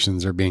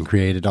celebrations are being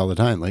created all the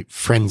time, like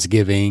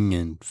Friendsgiving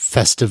and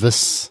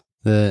Festivus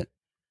that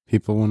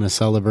people want to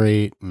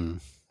celebrate.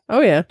 And,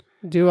 oh, yeah.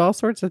 Do all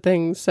sorts of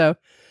things. So,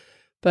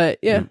 but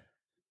yeah,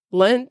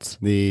 Lent.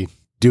 The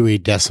Dewey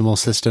Decimal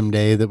System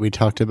Day that we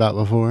talked about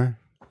before.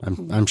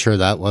 I'm sure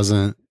that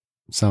wasn't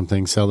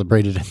something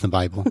celebrated in the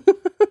Bible.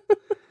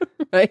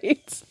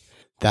 Right.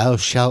 Thou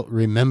shalt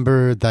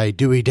remember thy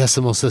Dewey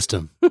Decimal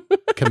System.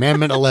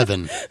 Commandment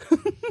 11.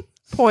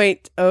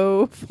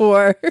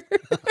 0.04.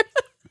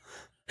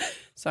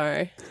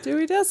 Sorry.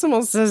 Dewey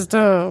Decimal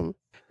System.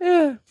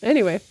 Yeah.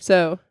 Anyway,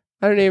 so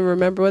I don't even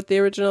remember what the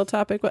original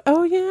topic was.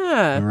 Oh,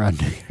 yeah.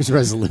 Around New Year's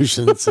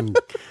resolutions. And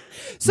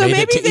so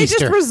maybe they Easter.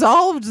 Just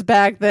resolved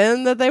back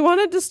then that they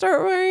wanted to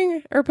start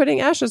wearing or putting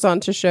ashes on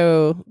to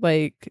show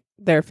like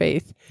their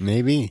faith.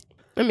 Maybe.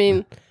 I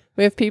mean,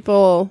 we have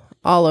people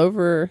all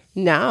over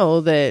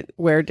now that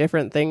wear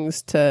different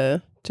things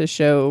to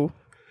show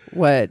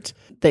what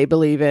they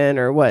believe in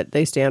or what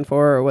they stand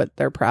for or what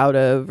they're proud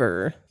of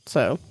or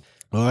so.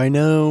 Well, I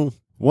know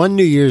one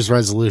New Year's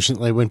resolution,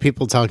 like when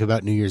people talk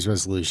about New Year's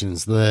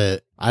resolutions,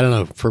 that I don't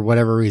know, for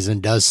whatever reason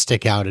does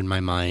stick out in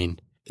my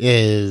mind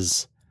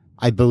is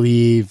I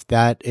believe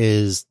that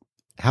is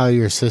how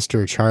your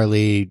sister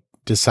Charlie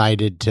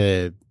decided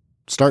to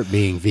start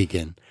being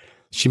vegan.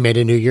 She made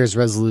a New Year's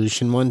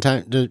resolution one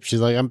time. She's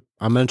like, I'm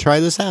going to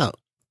try this out.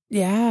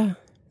 Yeah.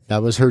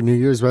 That was her New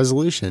Year's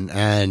resolution.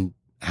 And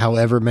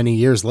however many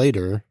years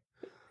later,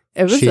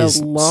 she's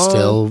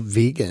still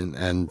vegan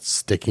and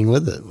sticking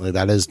with it. Like,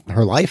 that is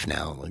her life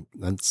now. Like,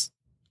 that's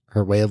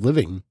her way of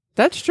living.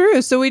 That's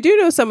true. So we do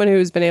know someone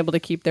who's been able to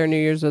keep their New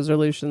Year's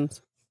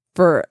resolutions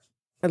for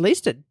at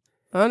least I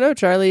don't know,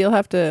 Charlie, you'll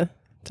have to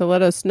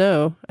let us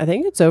know. I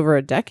think it's over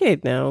a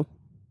decade now.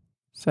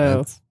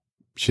 So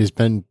she's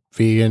been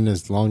vegan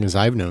as long as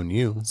I've known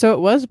you. So it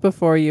was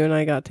before you and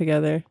I got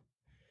together.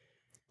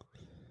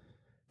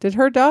 Did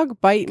her dog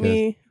bite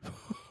me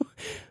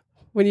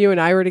when you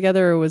and I were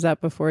together, or was that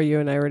before you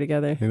and I were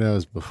together? I think that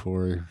was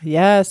before.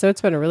 Yeah, so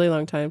it's been a really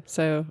long time.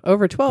 So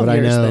over 12 But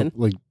years I know, then.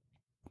 like,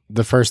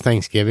 the first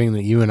Thanksgiving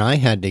that you and I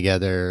had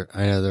together,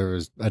 I know there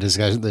was a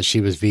discussion that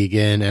she was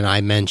vegan, and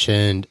I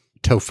mentioned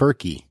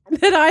tofurkey.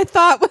 That I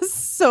thought was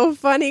so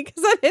funny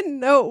because I didn't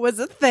know it was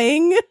a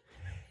thing.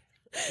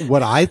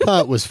 What I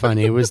thought was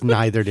funny was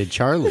neither did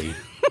Charlie.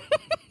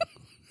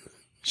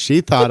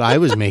 She thought I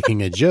was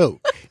making a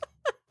joke.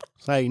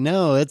 It's like,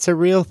 no, it's a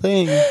real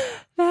thing.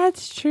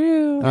 That's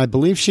true. And I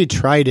believe she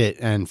tried it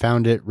and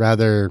found it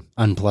rather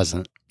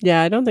unpleasant.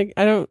 Yeah, I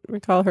don't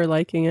recall her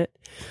liking it.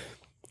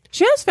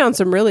 She has found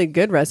some really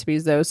good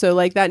recipes though. So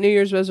like that New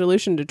Year's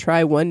resolution to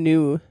try one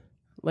new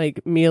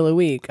like meal a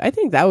week. I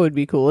think that would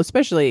be cool,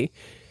 especially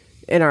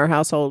in our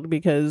household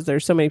because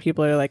there's so many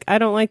people that are like, I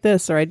don't like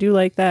this or I do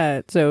like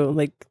that. So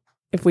like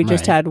if we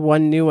just Right. had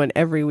one new one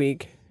every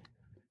week,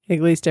 at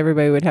least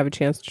everybody would have a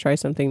chance to try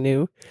something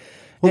new.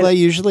 Well, And- that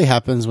usually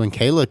happens when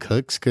Kayla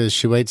cooks because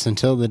she waits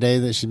until the day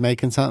that she's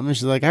making something. And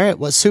she's like, all right,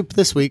 what soup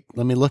this week?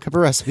 Let me look up a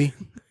recipe.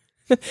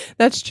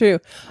 That's true.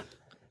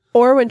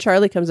 Or when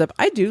Charlie comes up.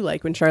 I do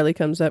like when Charlie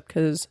comes up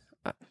because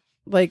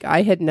like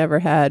I had never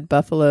had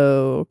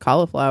buffalo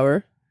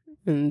cauliflower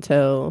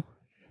until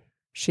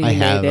she I made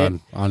have. it.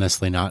 I'm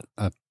honestly not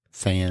a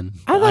fan.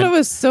 I thought it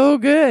was so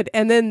good.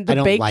 And then I the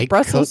don't baked like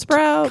Brussels cooked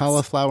sprouts.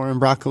 cauliflower and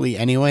broccoli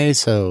anyway,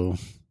 so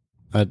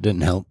that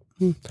didn't help.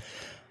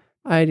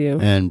 I do.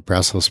 And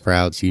Brussels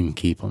sprouts, you can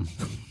keep them.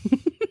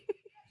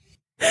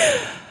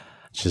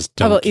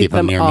 Just I will don't keep eat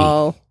them near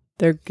all.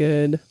 They're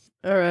good.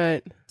 All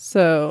right.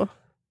 So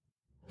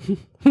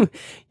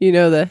you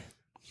know the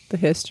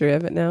history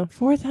of it now.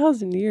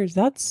 4,000 years.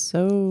 That's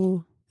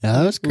so Yeah,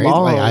 that was crazy.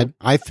 long. Like,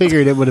 I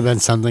figured it would have been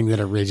something that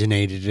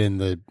originated in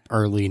the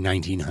early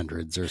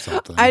 1900s or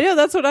something. I know,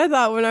 that's what I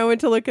thought when I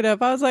went to look it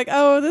up. I was like,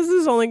 oh, this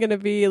is only going to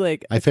be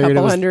like I a figured it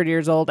couple was- 100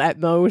 years old at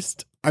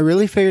most. I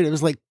really figured it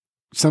was like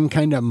some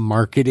kind of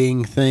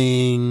marketing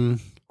thing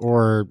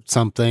or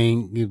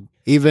something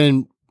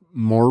even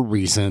more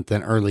recent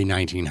than early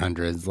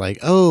 1900s. Like,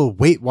 oh,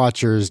 Weight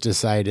Watchers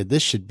decided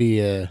this should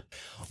be a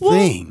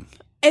thing.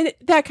 And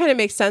that kind of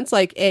makes sense.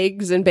 Like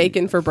eggs and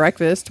bacon for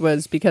breakfast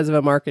was because of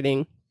a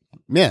marketing.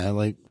 Yeah,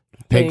 like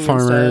Thing pig and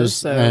farmers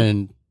stuff, so-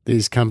 and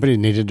these companies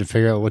needed to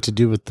figure out what to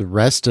do with the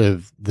rest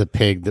of the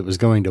pig that was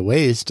going to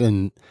waste.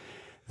 And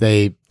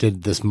they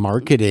did this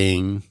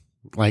marketing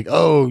like,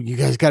 oh, you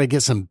guys got to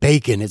get some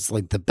bacon. It's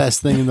like the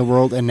best thing in the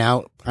world. And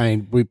now,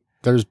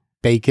 there's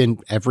bacon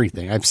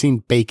everything. I've seen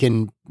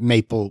bacon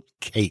maple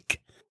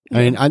cake.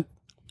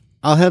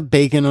 I'll have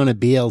bacon on a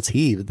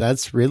BLT, but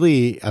that's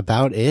really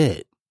about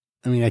it.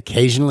 I mean,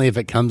 occasionally if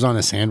it comes on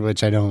a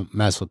sandwich, I don't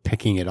mess with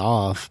picking it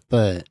off,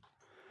 but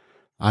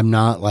I'm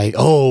not like,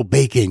 oh,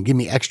 bacon, give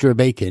me extra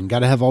bacon. Got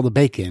to have all the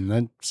bacon.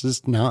 That's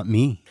just not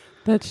me.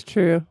 That's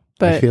true. I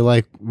But feel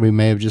like we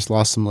may have just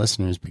lost some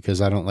listeners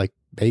because I don't like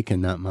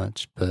bacon that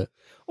much, but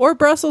or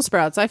Brussels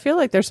sprouts. I feel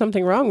like there's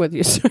something wrong with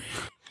you, sir.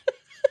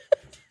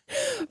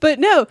 But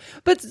no,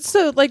 but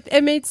so like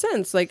it made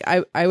sense. Like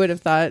I would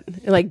have thought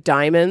like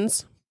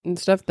diamonds and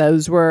stuff,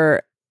 those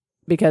were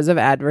because of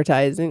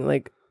advertising.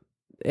 Like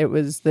it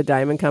was the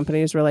diamond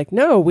companies were like,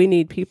 no, we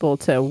need people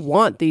to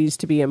want these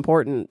to be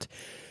important.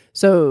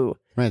 So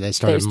right, they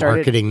started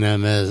marketing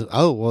them as,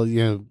 oh, well,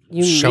 You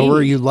show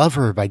her need- you love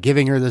her by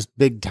giving her this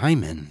big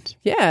diamond.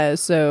 yeah,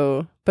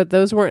 so but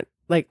those weren't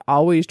like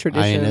always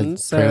traditions.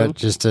 It's So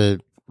just a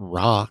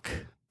rock,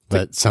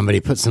 but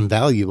somebody put some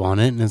value on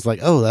it, and it's like,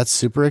 oh, that's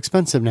super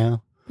expensive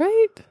now.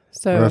 right. Or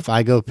So if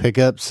I go pick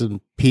up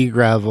some pea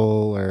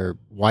gravel or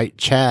white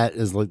chat,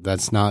 is like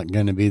that's not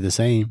going to be the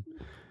same.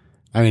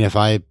 I mean, if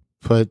I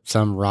put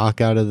some rock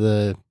out of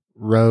the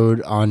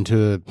road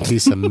onto a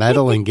piece of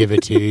metal and give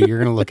it to you, you're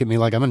going to look at me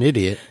like I'm an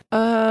idiot.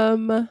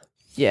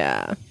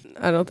 yeah,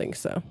 I don't think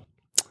so.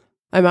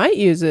 I might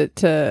use it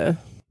to.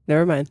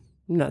 Never mind.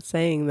 I'm not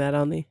saying that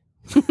on the.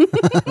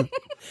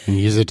 And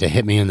use it to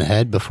hit me in the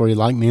head before you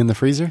lock me in the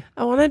freezer.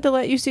 I wanted to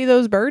let you see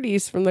those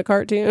birdies from the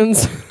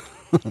cartoons.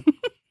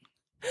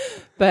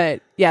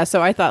 But yeah,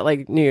 so I thought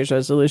like New Year's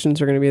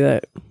resolutions were going to be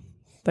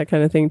that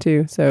kind of thing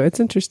too. So it's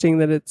interesting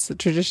that it's a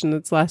tradition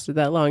that's lasted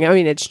that long. I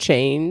mean, it's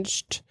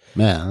changed.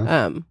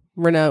 Yeah.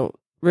 We're now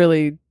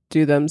really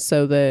do them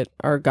so that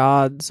our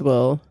gods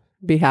will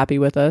be happy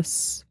with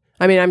us.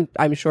 I mean,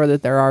 I'm sure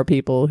that there are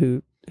people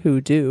who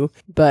do,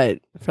 but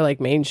for like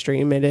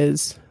mainstream, it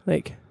is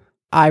like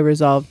I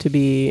resolve to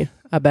be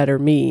a better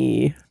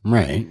me.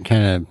 Right.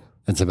 Kind of,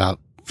 it's about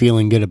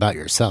feeling good about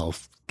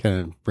yourself, kind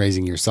of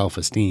raising your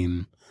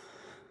self-esteem,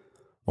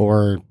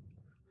 or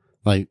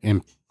like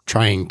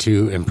trying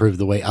to improve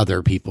the way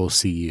other people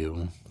see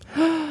you.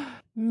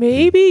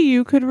 Maybe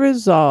you could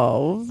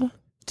resolve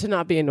to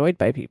not be annoyed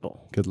by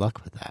people, Good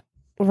luck with that.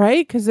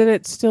 right? Because then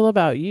it's still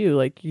about you,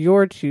 like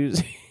you're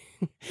choosing.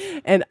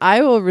 And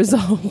I will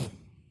resolve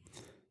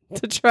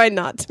to try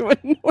not to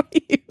annoy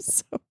you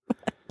so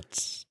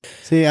much.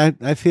 See,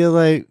 I feel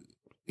like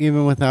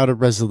even without a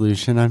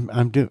resolution,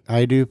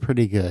 I do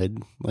pretty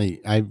good.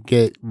 Like I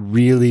get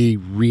really,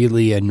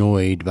 really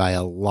annoyed by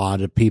a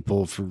lot of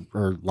people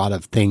or a lot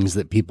of things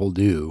that people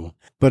do,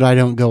 but I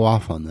don't go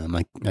off on them.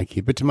 I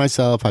keep it to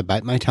myself. I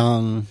bite my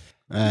tongue.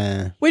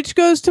 Which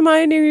goes to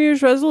my New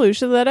Year's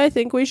resolution that I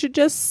think we should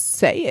just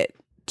say it.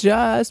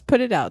 Just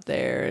put it out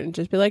there and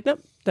just be like,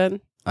 nope, done.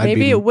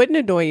 Maybe it wouldn't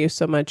annoy you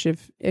so much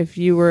if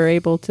you were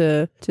able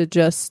to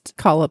just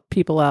call up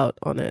people out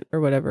on it or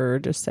whatever, or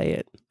just say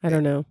it. I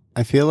don't know.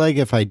 I feel like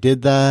if I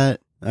did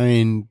that, I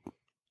mean,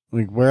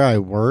 like where I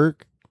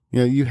work,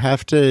 you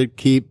have to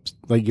keep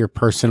like your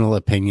personal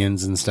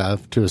opinions and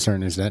stuff to a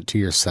certain extent to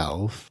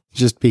yourself,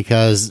 just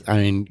because, I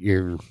mean,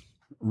 you're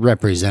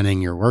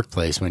representing your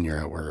workplace when you're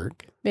at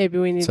work. Maybe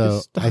we need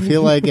to stop. I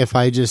feel like if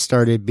I just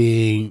started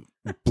being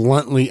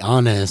bluntly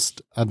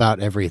honest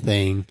about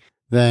everything,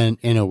 then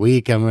in a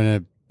week I'm going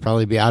to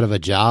probably be out of a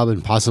job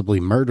and possibly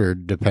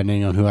murdered,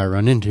 depending on who I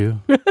run into.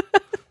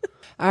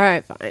 All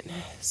right, fine.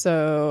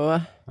 So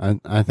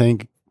I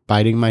think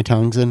biting my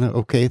tongue's an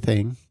okay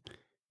thing.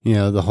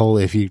 The whole,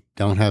 if you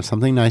don't have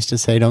something nice to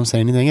say, don't say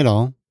anything at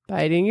all.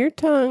 Biting your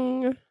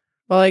tongue.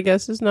 Well, I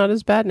guess it's not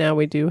as bad now.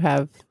 We do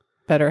have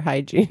better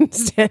hygiene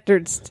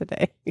standards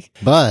today.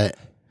 But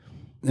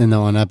in the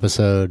one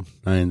episode,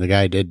 I mean, the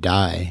guy did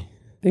die.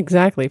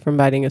 Exactly, from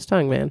biting his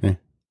tongue, man. Yeah.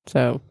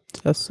 So,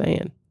 just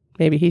saying.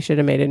 Maybe he should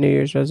have made a New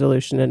Year's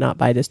resolution to not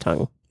bite his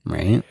tongue.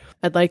 Right.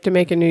 I'd like to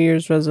make a New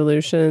Year's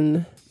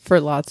resolution for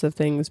lots of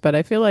things, but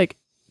I feel like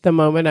the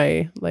moment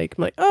I'm like,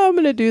 oh, I'm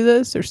going to do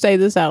this or say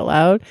this out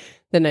loud,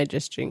 then I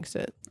just jinx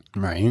it.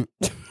 Right.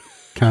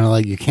 Kind of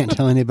like you can't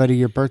tell anybody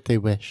your birthday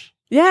wish.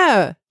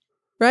 Yeah.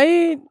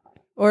 Right?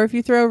 Or if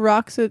you throw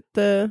rocks at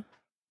the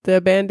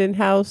abandoned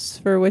house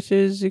for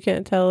wishes, you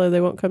can't tell or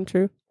they won't come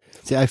true.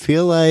 See, I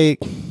feel like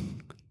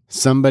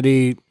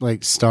somebody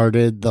like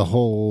started the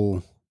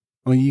whole,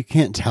 well, you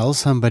can't tell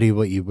somebody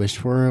what you wish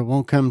for, it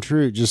won't come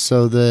true, just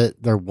so that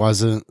there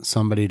wasn't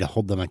somebody to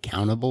hold them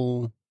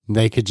accountable.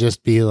 They could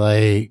just be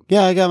like,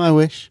 yeah, I got my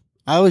wish.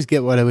 I always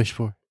get what I wish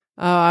for.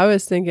 Oh, I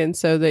was thinking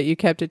so that you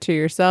kept it to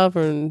yourself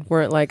and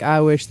weren't like,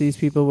 I wish these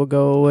people would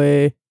go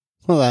away.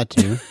 Well, that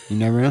too. You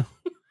never know.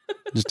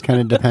 Just kind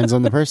of depends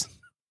on the person.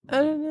 I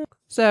don't know.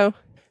 So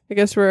I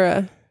guess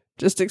we're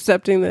just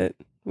accepting that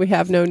we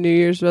have no New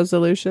Year's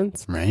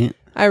resolutions. Right.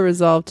 I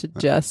resolve to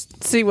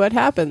just see what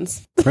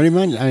happens. Pretty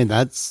much. I mean,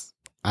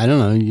 I don't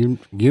know.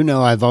 You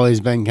know, I've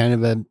always been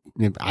kind of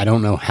I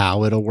don't know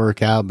how it'll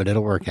work out, but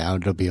it'll work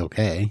out. It'll be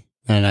okay.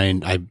 And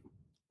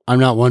I'm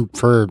not one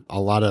for a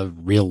lot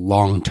of real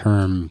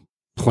long-term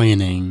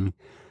planning.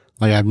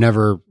 Like I've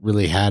never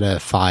really had a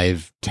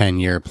 5-10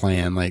 year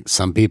plan. Like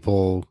some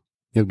people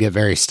get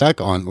very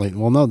stuck on like,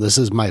 well, no, this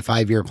is my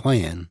 5-year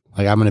plan.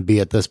 Like I'm going to be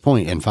at this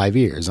point in 5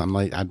 years. I'm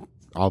like,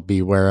 I'll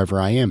be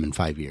wherever I am in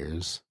 5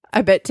 years.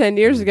 I bet 10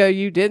 years ago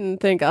you didn't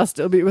think I'll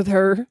still be with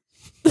her.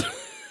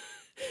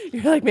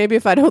 You're like, maybe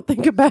if I don't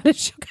think about it,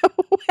 she'll go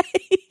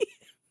away.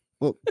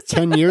 Well,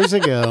 10 years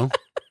ago,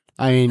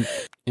 I mean,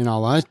 in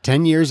all honesty,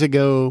 10 years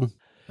ago,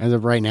 as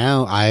of right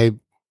now, I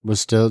was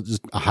still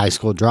just a high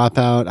school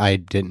dropout. I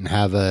didn't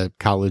have a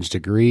college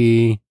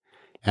degree,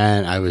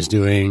 and I was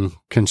doing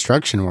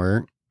construction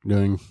work,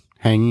 doing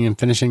hanging and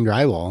finishing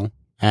drywall.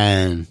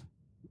 And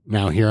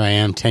now here I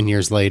am 10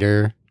 years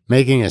later,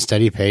 making a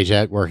steady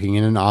paycheck, working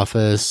in an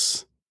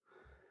office.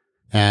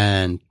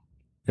 And,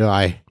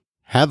 I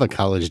have a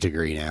college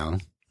degree now.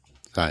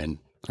 And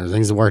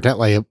things have worked out.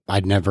 Like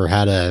I'd never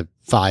had a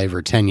 5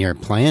 or 10 year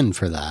plan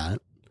for that,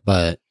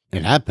 but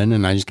it happened.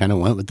 And I just kind of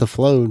went with the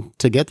flow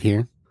to get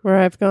here. Where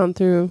I've gone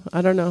through,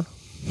 I don't know.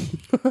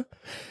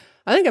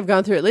 I think I've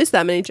gone through at least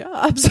that many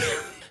jobs.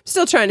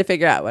 Still trying to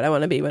figure out what I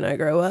want to be when I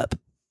grow up.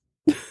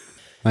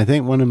 I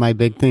think one of my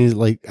big things,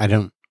 like, I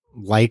don't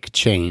like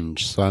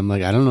change. So I'm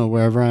like, I don't know,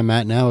 wherever I'm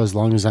at now, as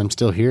long as I'm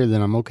still here,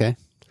 then I'm okay.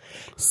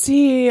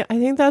 See, I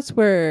think that's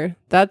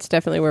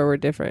definitely where we're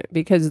different,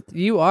 because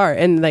you are,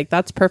 and like,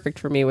 that's perfect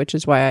for me, which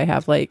is why I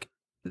have like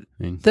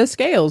the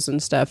scales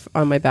and stuff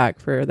on my back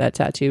for that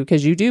tattoo,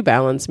 because you do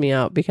balance me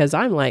out, because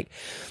I'm like,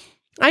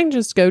 I can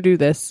just go do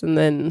this and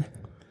then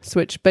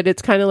switch. But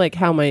it's kind of like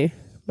how my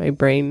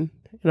brain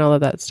and all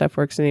of that stuff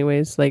works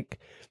anyways. Like,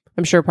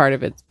 I'm sure part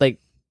of it's like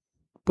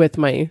with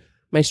my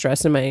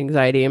stress and my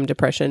anxiety and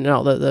depression and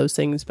all of those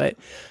things. But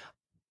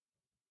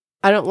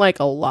I don't like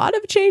a lot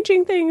of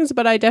changing things,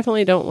 but I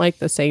definitely don't like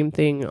the same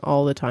thing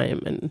all the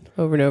time and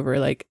over.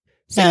 Like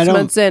 6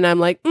 months in, I'm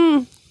like,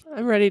 I'm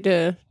ready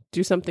to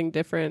do something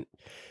different.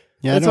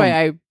 Yeah, that's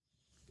why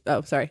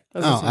oh, sorry.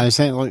 I was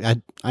saying, like,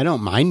 I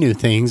don't mind new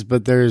things,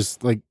 but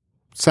there's like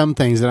some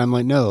things that I'm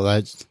like, no,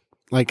 that's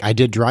like, I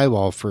did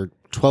drywall for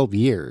 12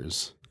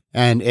 years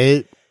and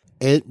it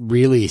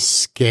really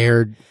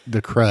scared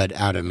the crud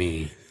out of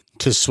me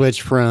to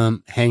switch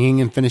from hanging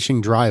and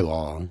finishing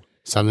drywall,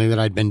 something that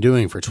I'd been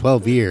doing for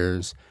 12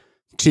 years,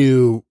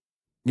 to,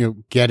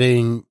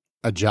 getting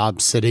a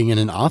job sitting in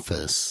an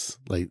office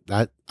like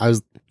that. I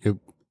was,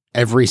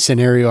 every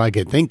scenario I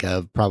could think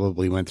of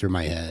probably went through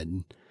my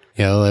head.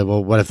 Like,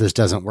 well, what if this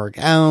doesn't work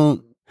out?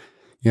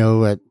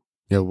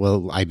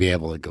 will I be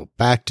able to go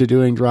back to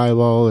doing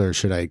drywall, or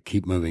should I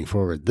keep moving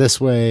forward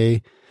this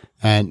way?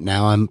 And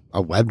now I'm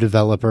a web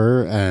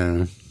developer,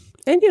 and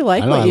you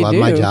like what I you love do.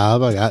 my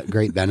job. I got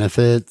great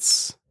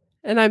benefits.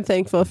 And I'm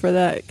thankful for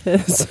that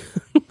because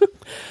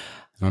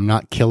I'm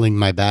not killing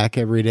my back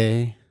every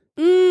day.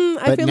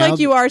 I feel like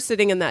you are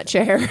sitting in that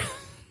chair.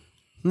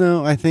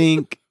 No, I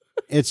think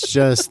it's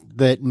just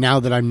that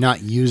now that I'm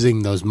not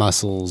using those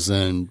muscles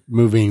and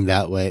moving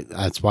that way,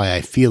 that's why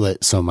I feel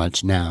it so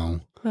much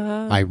now.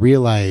 I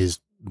realize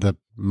the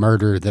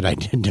murder that I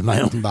did to my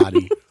own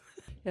body.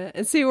 Yeah,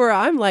 and see where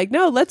I'm like,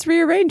 no, let's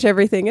rearrange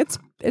everything.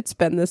 It's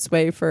been this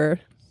way for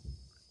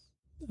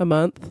a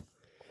month.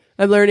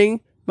 I'm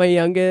learning. Our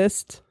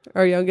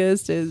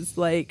youngest is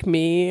like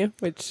me,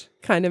 which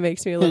kind of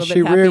makes me a little bit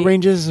happy. She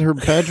rearranges her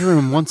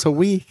bedroom once a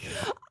week.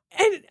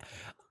 And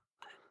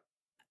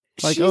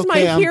she's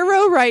my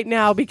hero right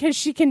now because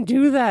she can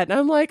do that. And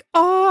I'm like,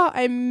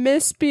 I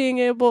miss being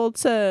able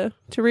to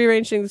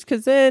rearrange things.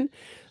 Because then,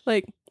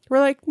 we're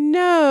like,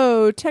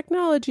 no,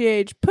 technology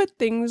age, put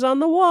things on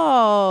the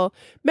wall,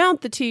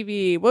 mount the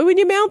TV. Well, when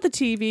you mount the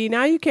TV,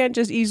 now you can't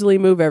just easily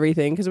move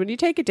everything. Because when you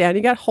take it down,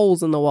 you got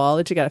holes in the wall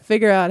that you got to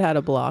figure out how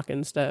to block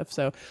and stuff.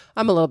 So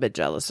I'm a little bit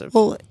jealous of.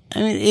 Well, I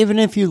mean, even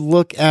if you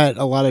look at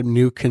a lot of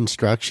new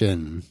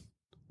construction,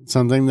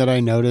 something that I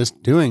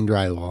noticed doing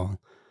drywall,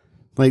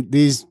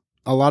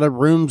 a lot of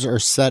rooms are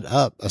set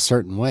up a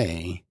certain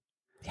way.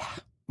 Yeah.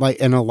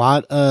 In a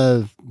lot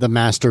of the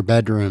master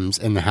bedrooms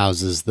in the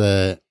houses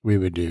that we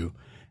would do,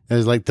 it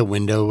was the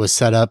window was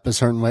set up a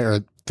certain way,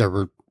 or there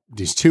were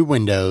these two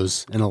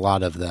windows in a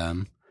lot of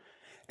them,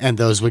 and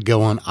those would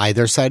go on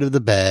either side of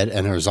the bed,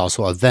 and there was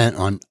also a vent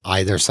on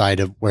either side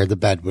of where the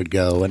bed would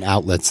go, and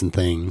outlets and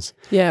things.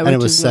 Yeah, and it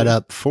was set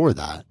up for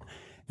that.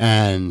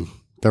 And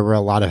there were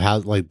a lot of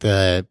houses,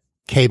 the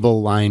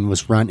cable line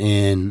was run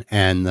in,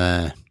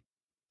 and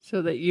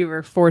so that you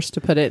were forced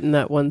to put it in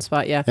that one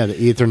spot, yeah. Yeah, the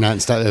Ethernet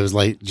and stuff, it was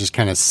just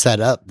kind of set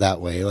up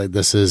that way.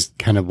 This is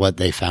kind of what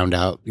they found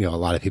out, a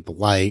lot of people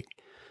like,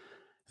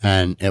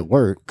 and it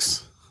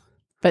works.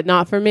 But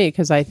not for me,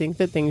 because I think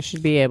that things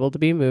should be able to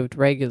be moved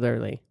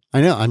regularly.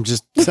 I know, I'm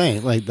just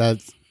saying,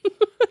 that's...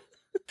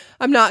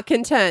 I'm not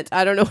content.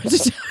 I don't know what to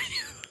tell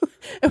you.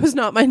 It was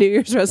not my New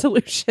Year's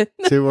resolution.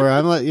 To where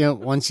I'm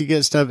once you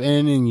get stuff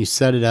in and you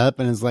set it up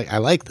and it's I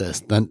like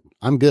this, then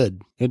I'm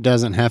good. It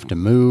doesn't have to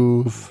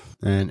move.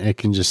 And it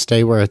can just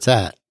stay where it's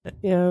at.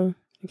 Yeah,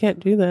 I can't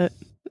do that.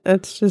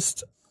 That's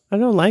just, I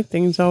don't like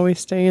things always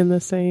staying the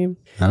same.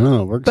 I don't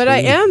know. It works. But I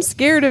am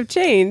scared of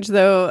change,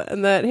 though,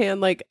 on that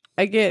hand.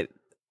 I get...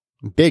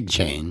 Big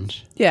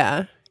change.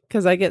 Yeah,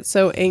 because I get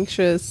so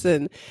anxious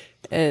and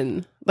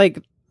the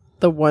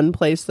one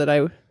place that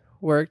I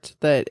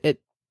worked that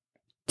it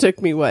took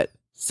me,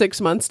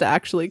 6 months to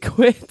actually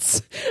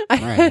quit.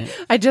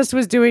 I just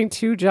was doing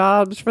 2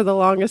 jobs for the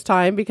longest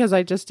time because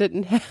I just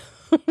didn't have...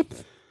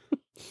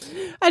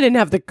 I didn't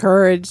have the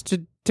courage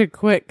to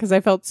quit because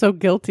I felt so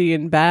guilty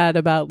and bad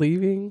about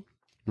leaving.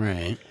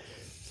 Right.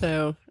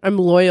 So I'm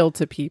loyal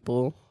to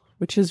people,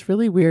 which is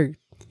really weird.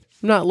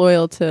 I'm not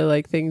loyal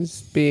to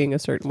things being a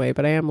certain way,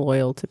 but I am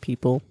loyal to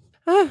people.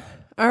 All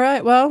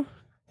right. Well,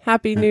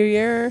 Happy New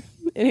Year.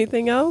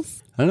 Anything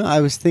else? I don't know.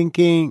 I was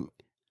thinking,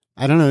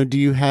 I don't know. Do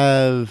you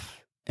have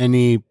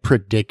any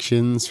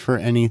predictions for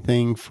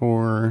anything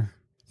for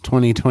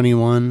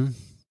 2021?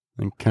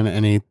 Kind of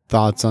any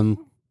thoughts on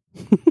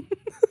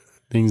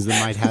things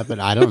that might happen?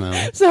 I don't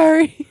know.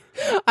 Sorry.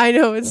 I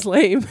know it's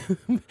lame,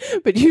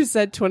 but you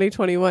said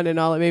 2021 and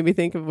all it made me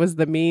think of was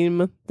the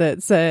meme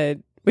that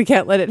said, we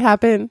can't let it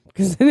happen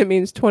because then it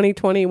means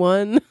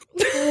 2021. Listen,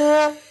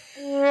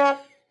 I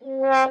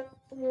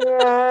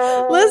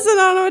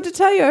don't know what to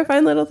tell you. I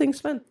find little things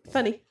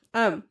funny.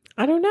 I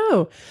don't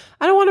know.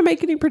 I don't want to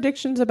make any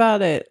predictions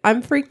about it.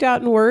 I'm freaked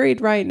out and worried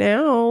right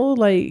now.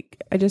 I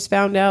just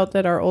found out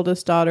that our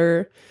oldest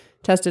daughter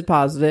tested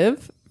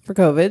positive for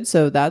COVID,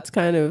 so that's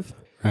kind of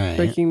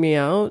freaking me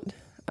out.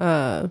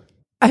 I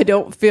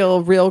don't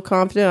feel real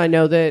confident. I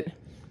know that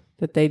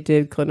they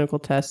did clinical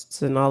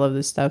tests and all of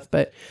this stuff,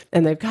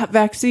 and they've got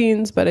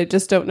vaccines, but I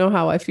just don't know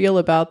how I feel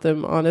about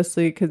them,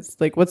 honestly, because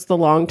what's the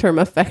long-term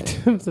effect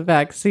of the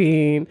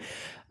vaccine?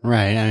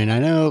 Right. I mean, I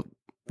know,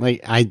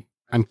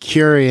 I'm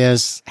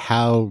curious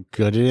how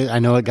good it is. I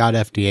know it got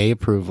FDA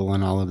approval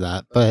and all of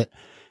that, but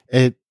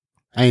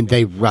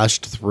they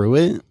rushed through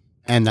it.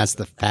 And that's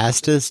the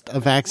fastest a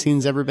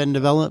vaccine's ever been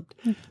developed.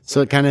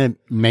 So it kind of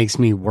makes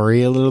me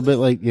worry a little bit,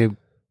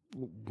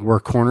 were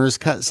corners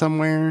cut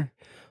somewhere?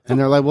 And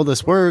they're like, well,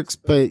 this works,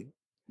 but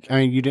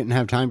you didn't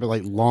have time for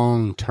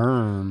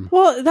long-term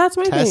Well, that's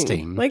my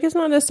testing. Thing. It's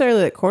not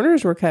necessarily that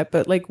corners were cut,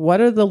 but what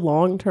are the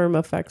long-term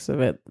effects of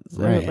it?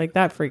 Right.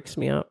 That freaks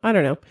me out. I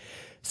don't know.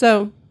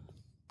 So,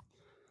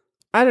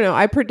 I don't know.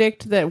 I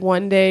predict that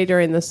one day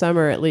during the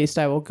summer, at least,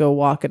 I will go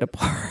walk at a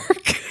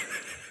park.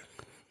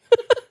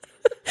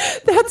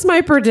 That's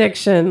my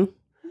prediction.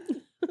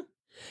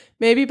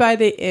 Maybe by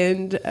the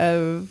end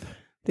of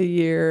the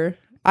year.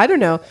 I don't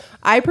know.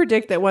 I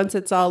predict that once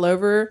it's all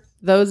over,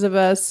 those of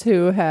us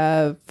who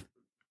have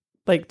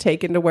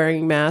taken to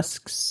wearing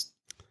masks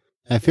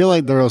I feel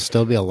like there will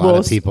still be a lot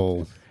of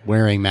people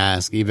wearing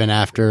masks, even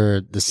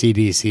after the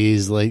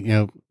CDC's like,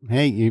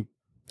 hey,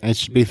 it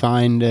should be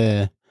fine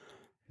to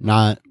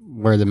not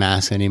wear the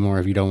mask anymore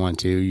if you don't want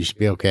to. You should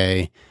be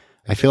okay.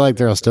 I feel like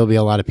there will still be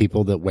a lot of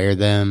people that wear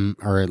them,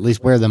 or at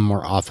least wear them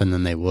more often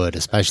than they would,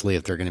 especially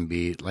if they're going to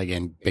be like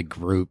in big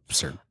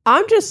groups or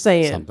I'm just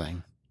saying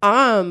something.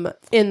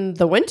 In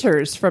the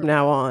winters from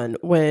now on,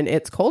 when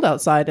it's cold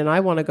outside and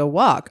I want to go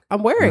walk,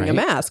 I'm wearing a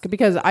mask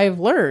because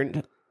I've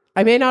learned.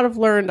 I may not have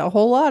learned a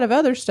whole lot of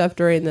other stuff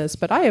during this,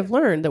 but I have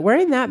learned that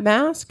wearing that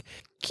mask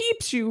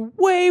keeps you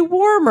way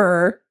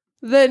warmer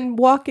than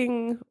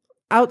walking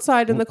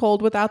outside in the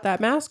cold without that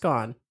mask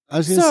on. I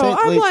was gonna say,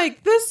 I'm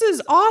like, this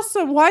is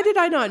awesome. Why did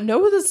I not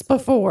know this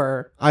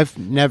before? I've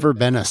never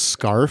been a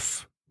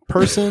scarf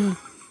person,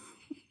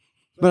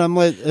 but I'm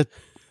like,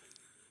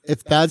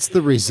 if that's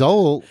the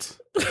result,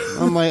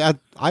 I'm like,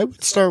 I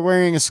would start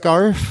wearing a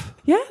scarf.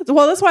 Yeah,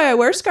 well, that's why I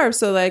wear scarves,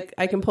 so like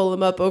I can pull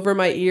them up over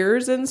my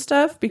ears and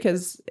stuff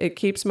because it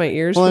keeps my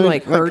ears from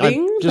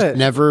hurting. I've just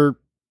never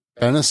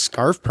been a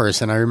scarf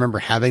person. I remember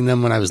having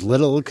them when I was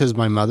little because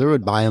my mother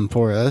would buy them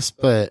for us,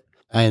 but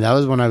that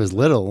was when I was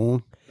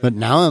little. But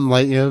now I'm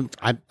like,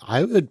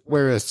 I would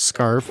wear a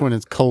scarf when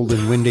it's cold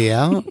and windy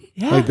out.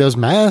 Yeah. Like those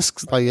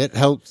masks, like it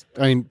helps.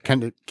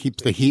 Kind of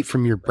keeps the heat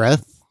from your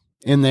breath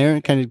in there.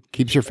 It kind of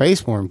keeps your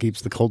face warm,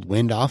 keeps the cold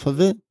wind off of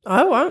it.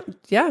 Oh,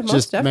 yeah, most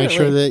just definitely. Make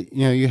sure that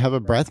you have a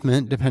breath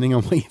mint depending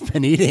on what you've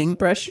been eating.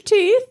 Brush your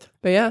teeth.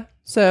 But yeah,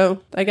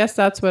 so I guess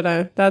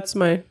that's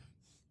my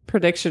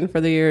prediction for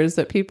the year is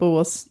that people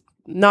will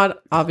not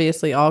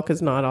obviously all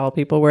because not all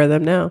people wear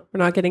them now. We're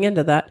not getting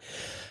into that.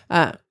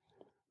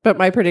 But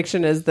my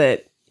prediction is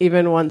that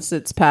even once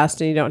it's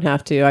passed and you don't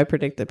have to, I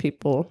predict that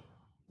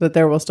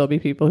there will still be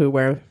people who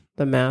wear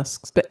the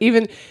masks. But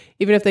even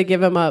if they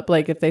give them up,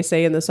 like if they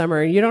say in the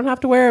summer, you don't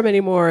have to wear them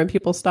anymore and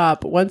people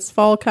stop. Once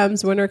fall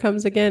comes, winter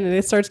comes again, and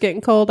it starts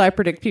getting cold, I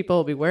predict people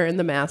will be wearing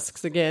the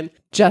masks again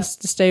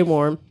just to stay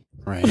warm.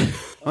 Right.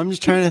 I'm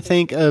just trying to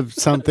think of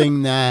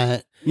something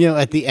that,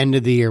 at the end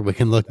of the year, we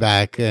can look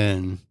back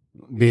and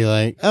be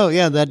like, oh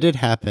yeah, that did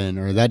happen,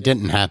 or that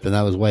didn't happen.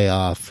 That was way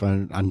off.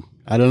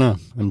 I don't know.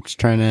 I'm just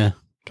trying to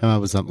come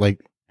up with something like.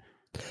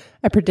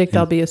 I predict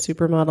I'll be a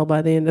supermodel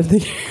by the end of the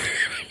year.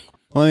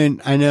 Well, I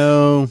don't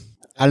know.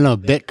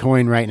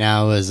 Bitcoin right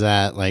now is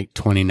at like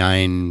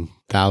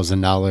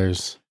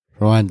 $29,000.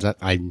 For one,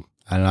 I'm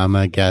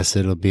gonna guess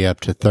it'll be up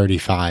to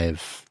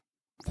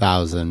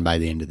 35,000 by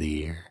the end of the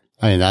year.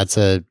 That's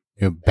a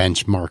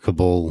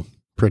benchmarkable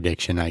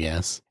prediction, I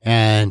guess.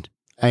 And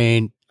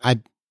I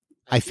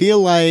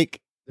feel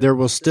like there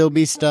will still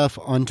be stuff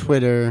on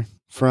Twitter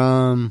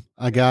from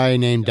a guy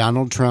named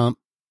Donald Trump.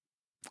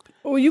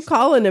 Oh, you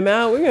calling him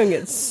out? We're going to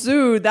get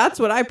sued.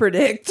 That's what I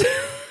predict.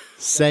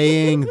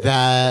 Saying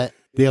that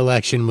the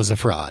election was a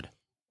fraud.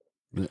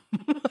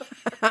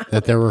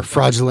 That there were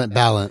fraudulent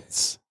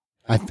ballots.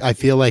 I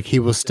feel like he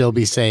will still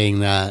be saying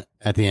that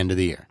at the end of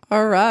the year.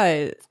 All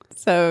right.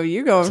 So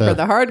you're going for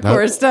the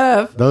hardcore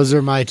stuff. Those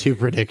are my two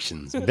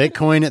predictions.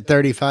 Bitcoin at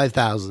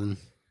 35,000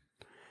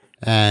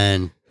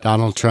 and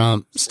Donald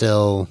Trump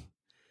still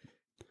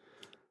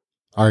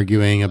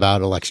arguing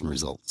about election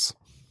results.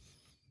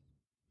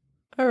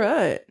 All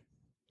right.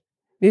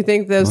 Do you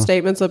think those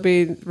statements will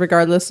be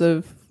regardless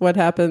of what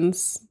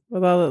happens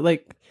with all it,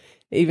 like,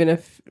 even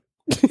if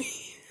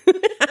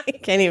I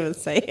can't even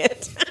say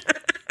it.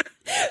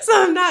 So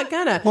I'm not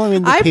gonna.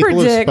 Well, I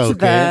predict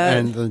that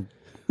and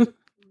the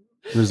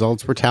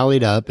results were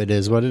tallied up. It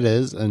is what it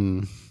is,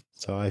 and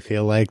so I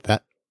feel like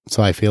that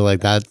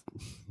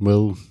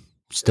will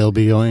still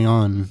be going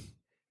on.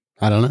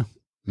 I don't know.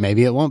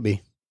 Maybe it won't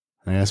be.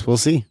 I guess we'll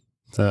see.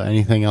 So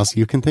anything else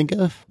you can think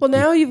of? Well,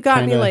 now you've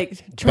got me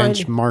like trying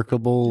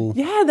benchmarkable.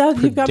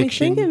 You've got me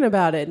thinking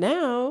about it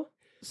now.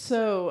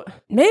 So,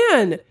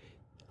 man,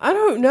 I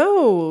don't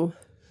know.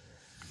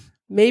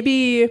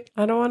 Maybe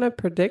I don't want to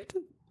predict.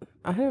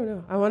 I don't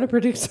know. I want to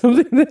predict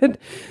something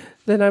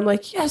that I'm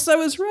like, yes, I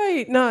was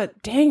right.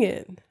 Not, dang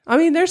it. I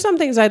mean, there's some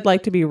things I'd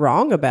like to be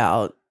wrong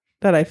about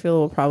that I feel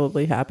will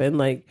probably happen.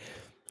 Like,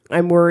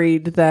 I'm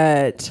worried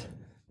that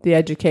the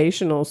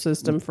educational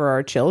system for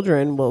our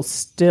children will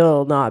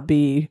still not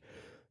be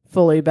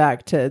fully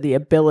back to the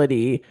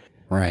ability,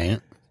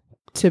 right,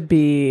 to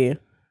be. I'm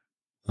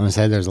gonna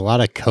say there's a lot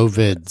of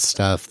COVID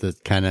stuff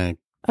that kind of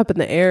up in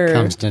the air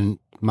comes to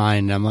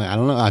mind. I'm like, I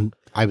don't know.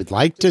 I would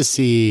like to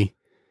see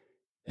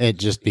it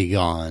just be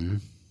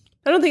gone.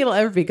 I don't think it'll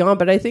ever be gone,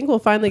 but I think we'll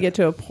finally get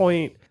to a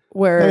point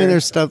where. I mean,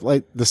 there's stuff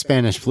like the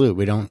Spanish flu.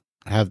 We don't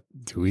have.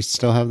 Do we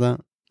still have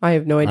that? I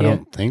have no idea. I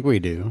don't think we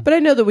do. But I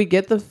know that we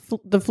get the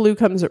flu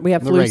comes. We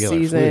have flu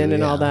season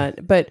and all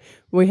that. But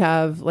we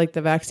have like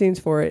the vaccines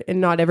for it, and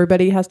not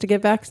everybody has to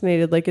get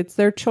vaccinated. Like it's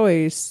their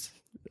choice.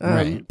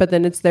 Right. But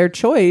then it's their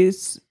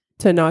choice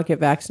to not get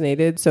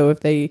vaccinated. So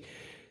if they,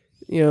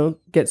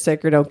 get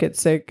sick or don't get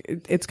sick,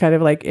 it's kind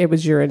of like it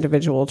was your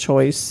individual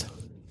choice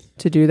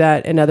to do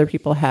that, and other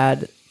people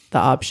had the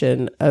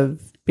option of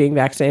being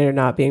vaccinated or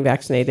not being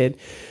vaccinated.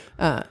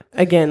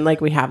 Again,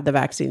 like we have the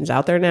vaccines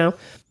out there now.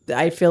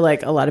 I feel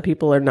like a lot of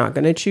people are not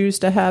going to choose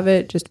to have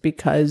it just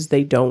because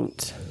they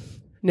don't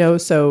know.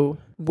 So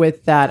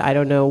with that, I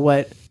don't know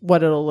what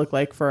it'll look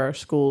like for our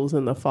schools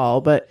in the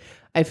fall, but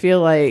I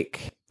feel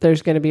like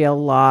there's going to be a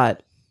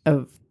lot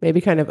of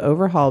maybe kind of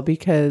overhaul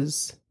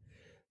because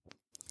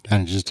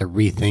kind of just a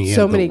rethinking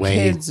so of the many way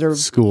kids are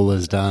school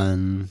is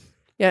done.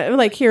 Yeah,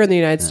 like here in the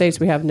United States,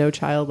 we have No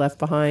Child Left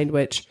Behind,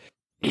 which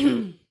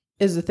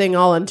is a thing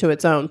all unto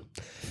its own.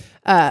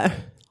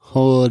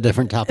 Whole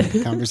different topic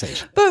of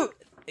conversation. But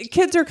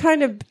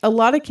a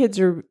lot of kids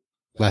are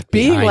left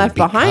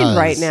behind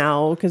right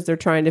now because they're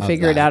trying to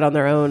figure it out on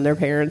their own. Their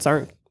parents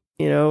aren't,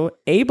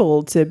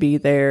 able to be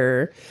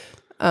there,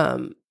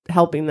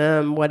 helping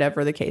them,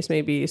 whatever the case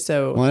may be.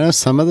 So, well, I know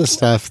some of the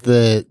stuff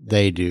that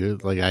they do,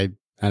 like I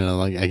don't know,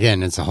 like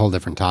again, it's a whole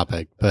different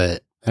topic,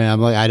 but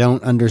I'm like, I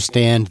don't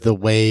understand the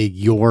way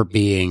you're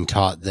being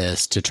taught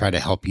this to try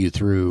to help you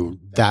through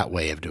that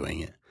way of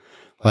doing it.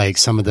 Like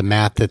some of the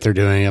math that they're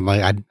doing, I'm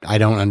like, I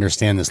don't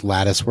understand this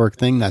lattice work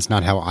thing. That's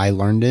not how I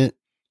learned it.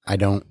 I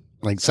don't,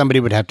 like, somebody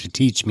would have to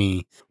teach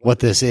me what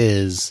this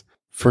is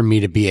for me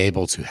to be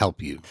able to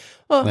help you.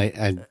 Well,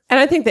 and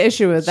I think the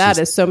issue with that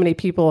is so many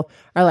people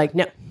are like,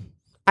 no,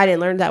 I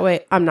didn't learn it that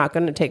way. I'm not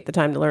going to take the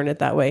time to learn it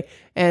that way.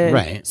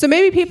 And so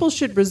maybe people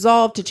should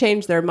resolve to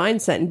change their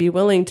mindset and be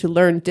willing to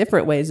learn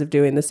different ways of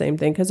doing the same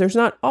thing because there's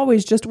not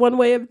always just one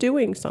way of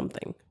doing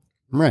something.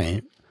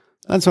 Right.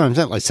 That's what I'm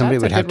saying. Like somebody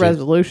would have to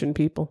resolution,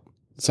 people.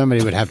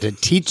 Somebody would have to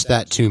teach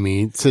that to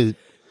me to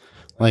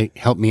like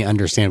help me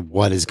understand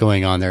what is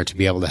going on there to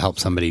be able to help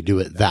somebody do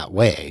it that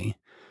way.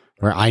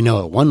 Where I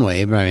know it one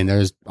way, but I mean,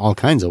 there's all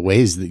kinds of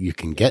ways that you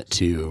can get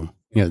to,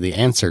 the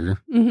answer.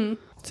 Mm-hmm.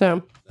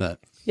 So,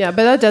 yeah,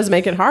 but that does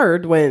make it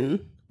hard when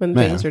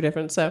things are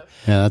different. So,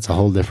 yeah, that's a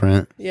whole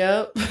different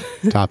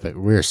topic.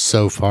 We're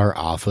so far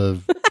off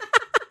of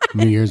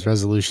New Year's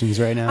resolutions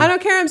right now. I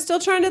don't care. I'm still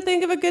trying to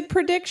think of a good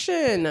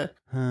prediction.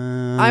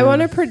 I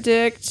want to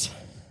predict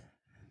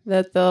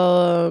that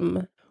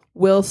the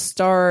will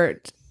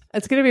start.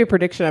 It's going to be a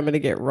prediction I'm going to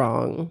get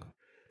wrong,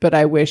 but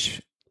I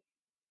wish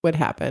would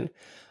happen.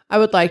 I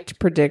would like to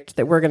predict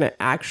that we're going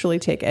to actually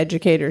take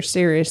educators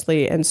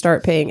seriously and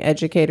start paying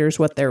educators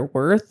what they're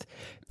worth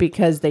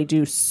because they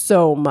do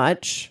so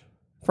much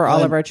for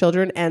all of our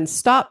children and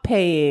stop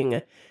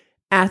paying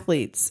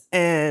athletes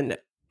and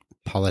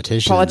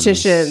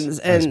politicians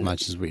and as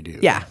much as we do.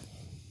 Yeah.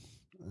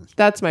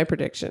 That's my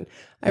prediction.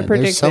 I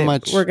predict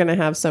that we're going to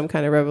have some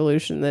kind of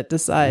revolution that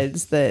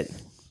decides that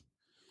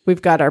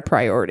we've got our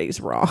priorities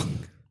wrong.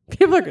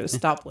 People are going to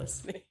stop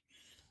listening.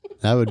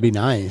 That would be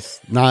nice.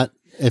 Not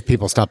if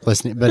people stop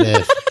listening, but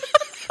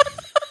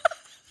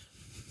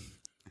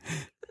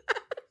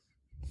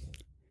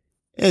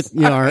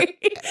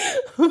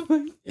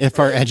if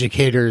our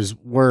educators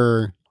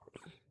were,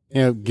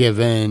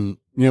 given,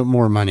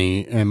 more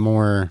money and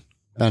more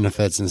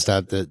benefits and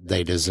stuff that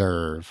they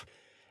deserve.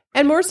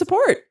 And more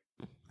support.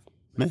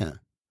 Yeah.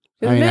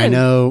 I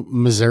know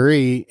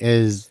Missouri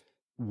is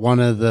one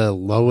of the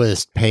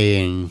lowest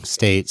paying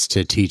states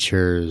to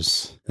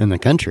teachers in the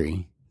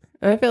country.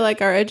 I feel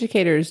like our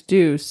educators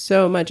do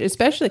so much,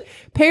 especially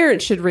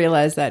parents should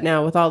realize that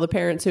now with all the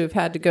parents who have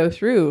had to go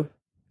through.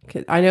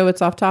 I know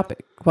it's off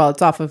topic. Well,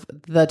 it's off of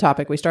the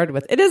topic we started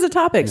with. It is a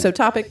topic. Yeah. So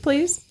topic,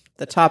 please.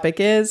 The topic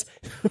is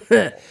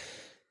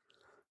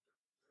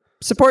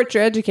support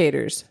your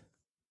educators.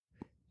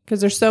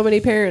 Because there's so many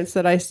parents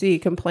that I see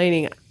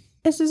complaining,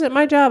 this isn't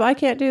my job. I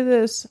can't do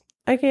this.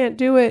 I can't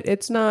do it.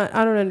 It's not,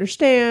 I don't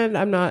understand.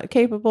 I'm not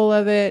capable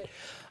of it.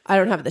 I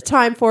don't have the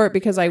time for it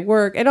because I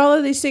work. And all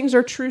of these things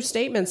are true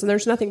statements. And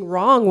there's nothing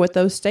wrong with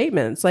those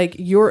statements. Like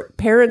your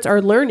parents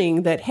are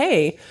learning that,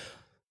 hey,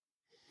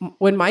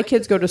 when my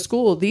kids go to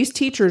school, these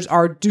teachers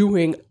are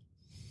doing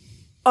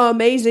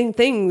amazing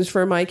things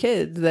for my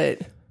kids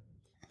that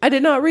I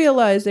did not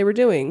realize they were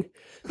doing.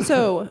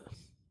 So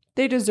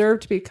they deserve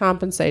to be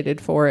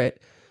compensated for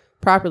it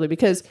properly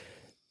because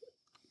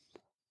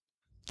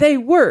they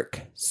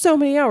work so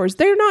many hours.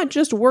 They're not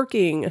just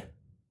working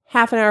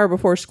half an hour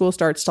before school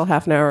starts till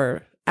half an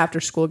hour after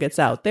school gets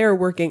out. They're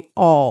working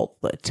all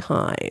the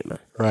time.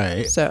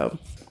 Right. So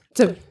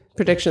it's a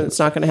prediction that's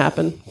not going to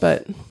happen,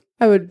 but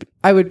I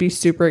would be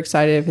super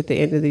excited if at the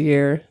end of the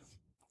year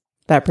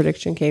that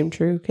prediction came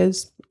true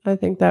because I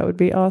think that would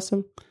be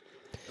awesome.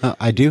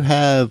 I do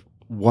have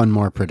one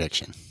more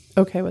prediction.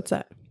 Okay, what's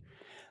that?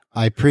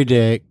 I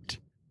predict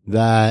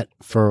that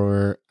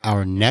for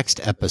our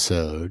next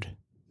episode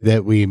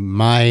that we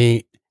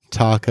might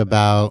talk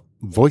about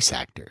voice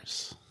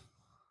actors.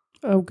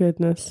 Oh,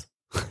 goodness.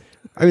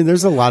 I mean,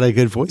 there's a lot of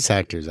good voice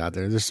actors out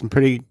there. There's some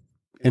pretty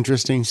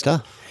interesting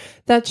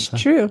stuff. That's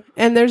true.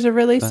 And there's a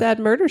really sad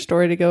murder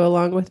story to go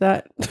along with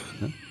that.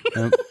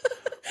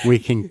 We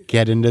can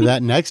get into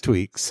that next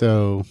week.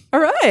 So, all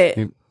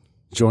right.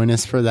 Join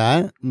us for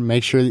that.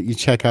 Make sure that you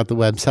check out the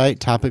website,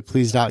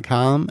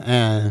 topicplease.com.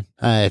 And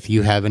if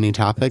you have any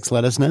topics,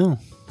 let us know.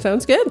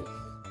 Sounds good.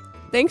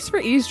 Thanks for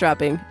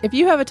eavesdropping. If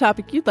you have a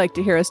topic you'd like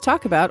to hear us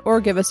talk about or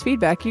give us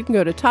feedback, you can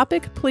go to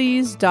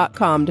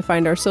topicplease.com to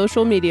find our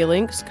social media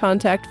links,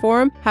 contact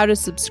form, how to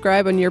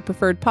subscribe on your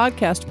preferred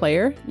podcast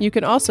player. You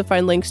can also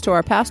find links to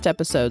our past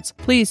episodes.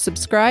 Please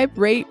subscribe,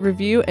 rate,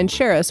 review, and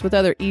share us with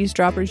other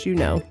eavesdroppers you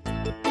know.